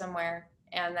somewhere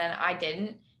and then I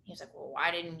didn't. He was like, well,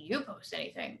 why didn't you post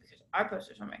anything? Because I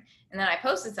posted something. And then I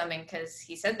posted something because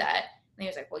he said that. And he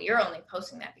was like, well, you're only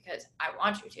posting that because I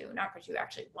want you to, not because you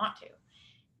actually want to.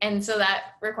 And so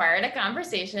that required a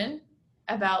conversation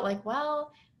about like,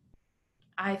 well,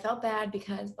 I felt bad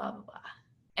because blah, blah, blah.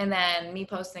 And then me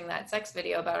posting that sex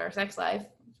video about our sex life,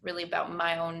 really about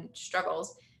my own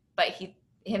struggles, but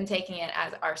him taking it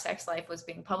as our sex life was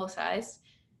being publicized.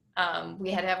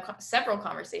 We had to have several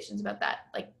conversations about that.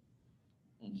 Like,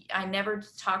 I never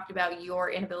talked about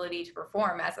your inability to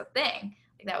perform as a thing.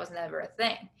 Like, that was never a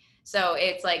thing. So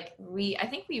it's like I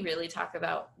think we really talk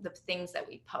about the things that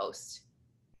we post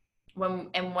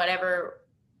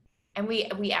and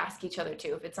we ask each other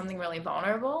too, if it's something really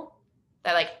vulnerable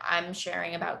that like I'm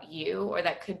sharing about you or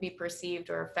that could be perceived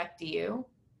or affect you,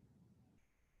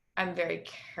 I'm very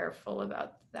careful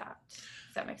about that.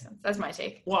 Does that make sense? That's my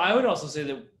take. Well, I would also say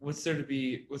that what's there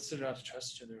not to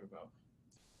trust each other about?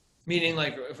 Meaning,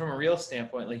 like, from a real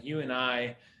standpoint, like you and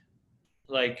I,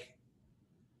 like,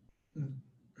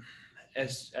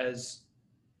 as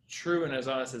true and as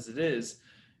honest as it is,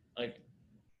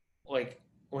 like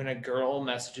when a girl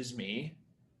messages me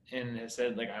and has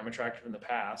said like I'm attractive in the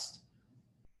past,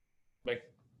 like,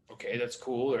 okay, that's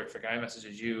cool. Or if a guy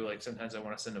messages you, like sometimes I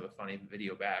want to send him a funny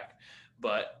video back,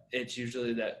 but it's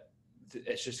usually that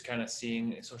it's just kind of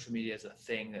seeing social media as a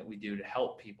thing that we do to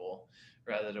help people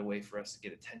rather than a way for us to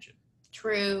get attention.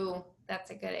 True.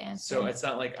 That's a good answer. So it's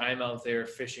not like I'm out there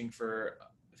fishing for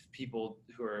people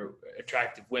who are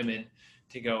attractive women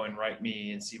to go and write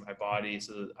me and see my body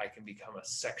so that I can become a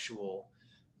sexual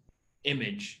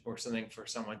image or something for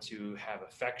someone to have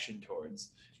affection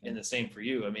towards. And the same for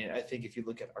you. I mean, I think if you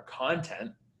look at our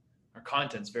content, our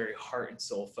content's very heart and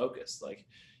soul focused. Like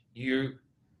you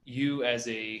as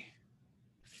a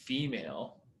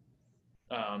female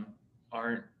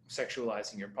aren't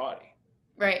sexualizing your body.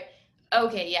 Right.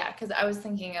 Okay. Yeah. Because I was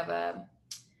thinking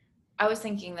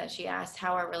that she asked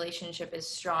how our relationship is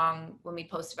strong when we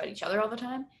post about each other all the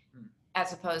time,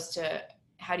 as opposed to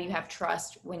how do you have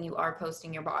trust when you are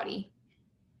posting your body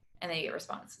and then you get a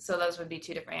response. So those would be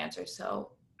two different answers.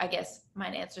 So I guess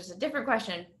mine answers a different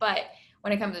question, but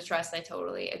when it comes to trust, I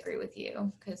totally agree with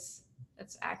you because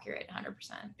that's accurate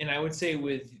 100%. And I would say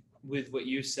with what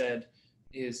you said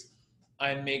is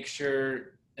I make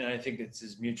sure, and I think this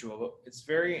is mutual, but it's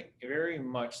very, very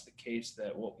much the case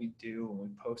that what we do when we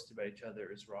post about each other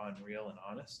is raw and real and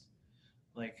honest.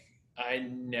 Like I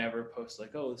never post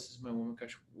like, oh, this is my Woman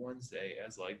Crush Wednesday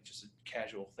as like just a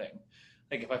casual thing.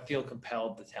 Like if I feel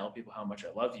compelled to tell people how much I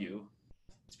love you,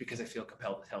 it's because I feel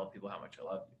compelled to tell people how much I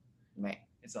love you. Right.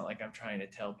 It's not like I'm trying to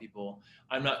tell people,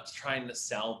 I'm not trying to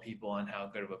sell people on how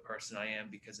good of a person I am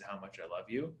because of how much I love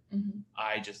you. Mm-hmm.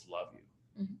 I just love you.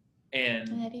 Mm-hmm.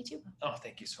 And I do too. Oh,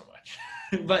 thank you so much.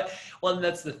 But, well,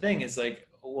 that's the thing is like,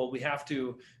 well, we have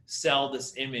to sell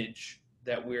this image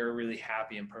that we're a really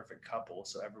happy and perfect couple.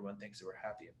 So everyone thinks that we're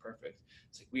happy and perfect.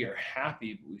 It's like, we are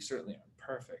happy, but we certainly aren't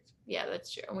perfect. Yeah,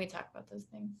 that's true. And we talk about those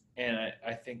things. And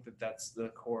I think that that's the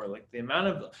core, like the amount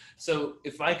of, so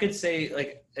if I could say,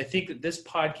 like, I think that this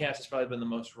podcast has probably been the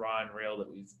most raw and real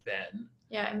that we've been.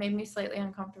 Yeah. It made me slightly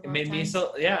uncomfortable. It made me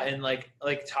so, yeah. And like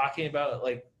talking about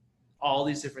like all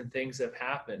these different things that have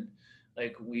happened,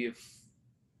 like we've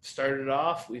started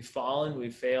off, we've fallen,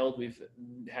 we've failed, we've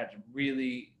had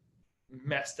really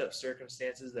messed up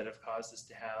circumstances that have caused us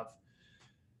to have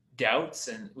doubts,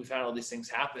 and we've had all these things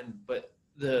happen, but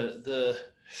the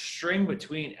string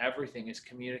between everything is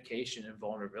communication and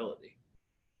vulnerability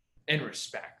and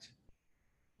respect.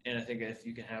 And I think if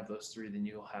you can have those three, then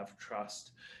you'll have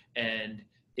trust. And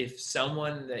if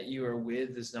someone that you are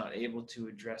with is not able to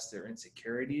address their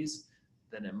insecurities,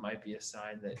 then it might be a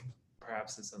sign that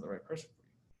perhaps it's not the right person for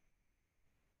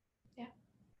you. Yeah,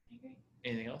 I agree.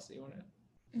 Anything else that you want to add?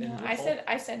 No,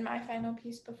 I said my final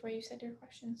piece before you said your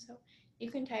question, so you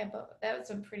can tie a bow. That was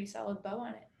a pretty solid bow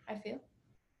on it, I feel.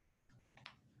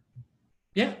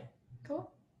 Yeah. Cool.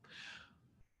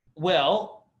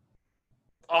 Well,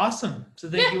 awesome. So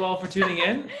thank you all for tuning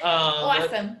in.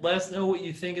 Awesome. Let us know what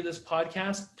you think of this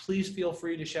podcast. Please feel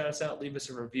free to shout us out, leave us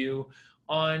a review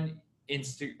on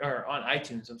on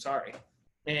iTunes. I'm sorry.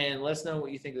 And let us know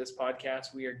what you think of this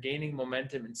podcast. We are gaining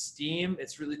momentum in Steam.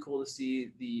 It's really cool to see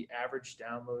the average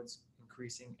downloads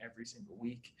increasing every single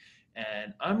week.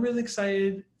 And I'm really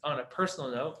excited on a personal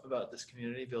note about this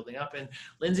community building up. And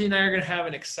Lindsay and I are going to have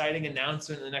an exciting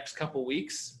announcement in the next couple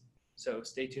weeks. So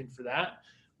stay tuned for that.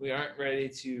 We aren't ready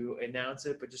to announce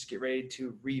it, but just get ready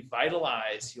to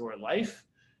revitalize your life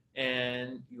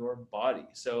and your body.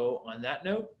 So on that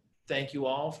note, thank you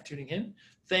all for tuning in.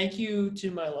 Thank you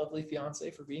to my lovely fiance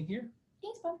for being here.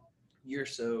 Thanks, Bob. You're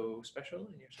so special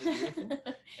and you're so beautiful.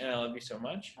 And I love you so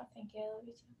much. Oh, thank you. I love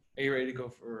you too. Are you ready to go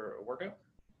for a workout?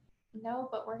 No,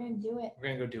 but we're going to do it. We're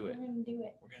going to go do it. We're going to do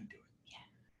it. We're going to do it.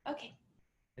 Yeah. Okay.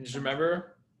 And just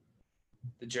remember,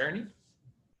 the journey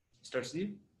starts with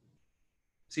you.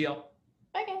 See y'all.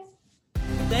 Bye, guys.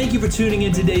 Thank you for tuning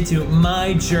in today to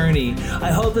My Journey.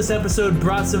 I hope this episode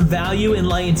brought some value and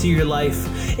light into your life.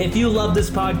 If you love this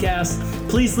podcast,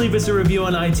 please leave us a review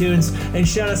on iTunes and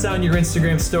shout us out in your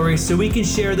Instagram stories so we can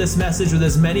share this message with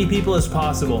as many people as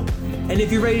possible. And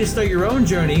if you're ready to start your own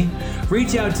journey,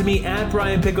 reach out to me at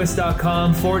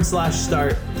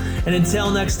brianpickwitz.com/start. And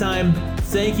until next time,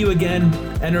 thank you again.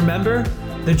 And remember,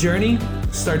 the journey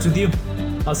starts with you.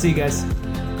 I'll see you guys.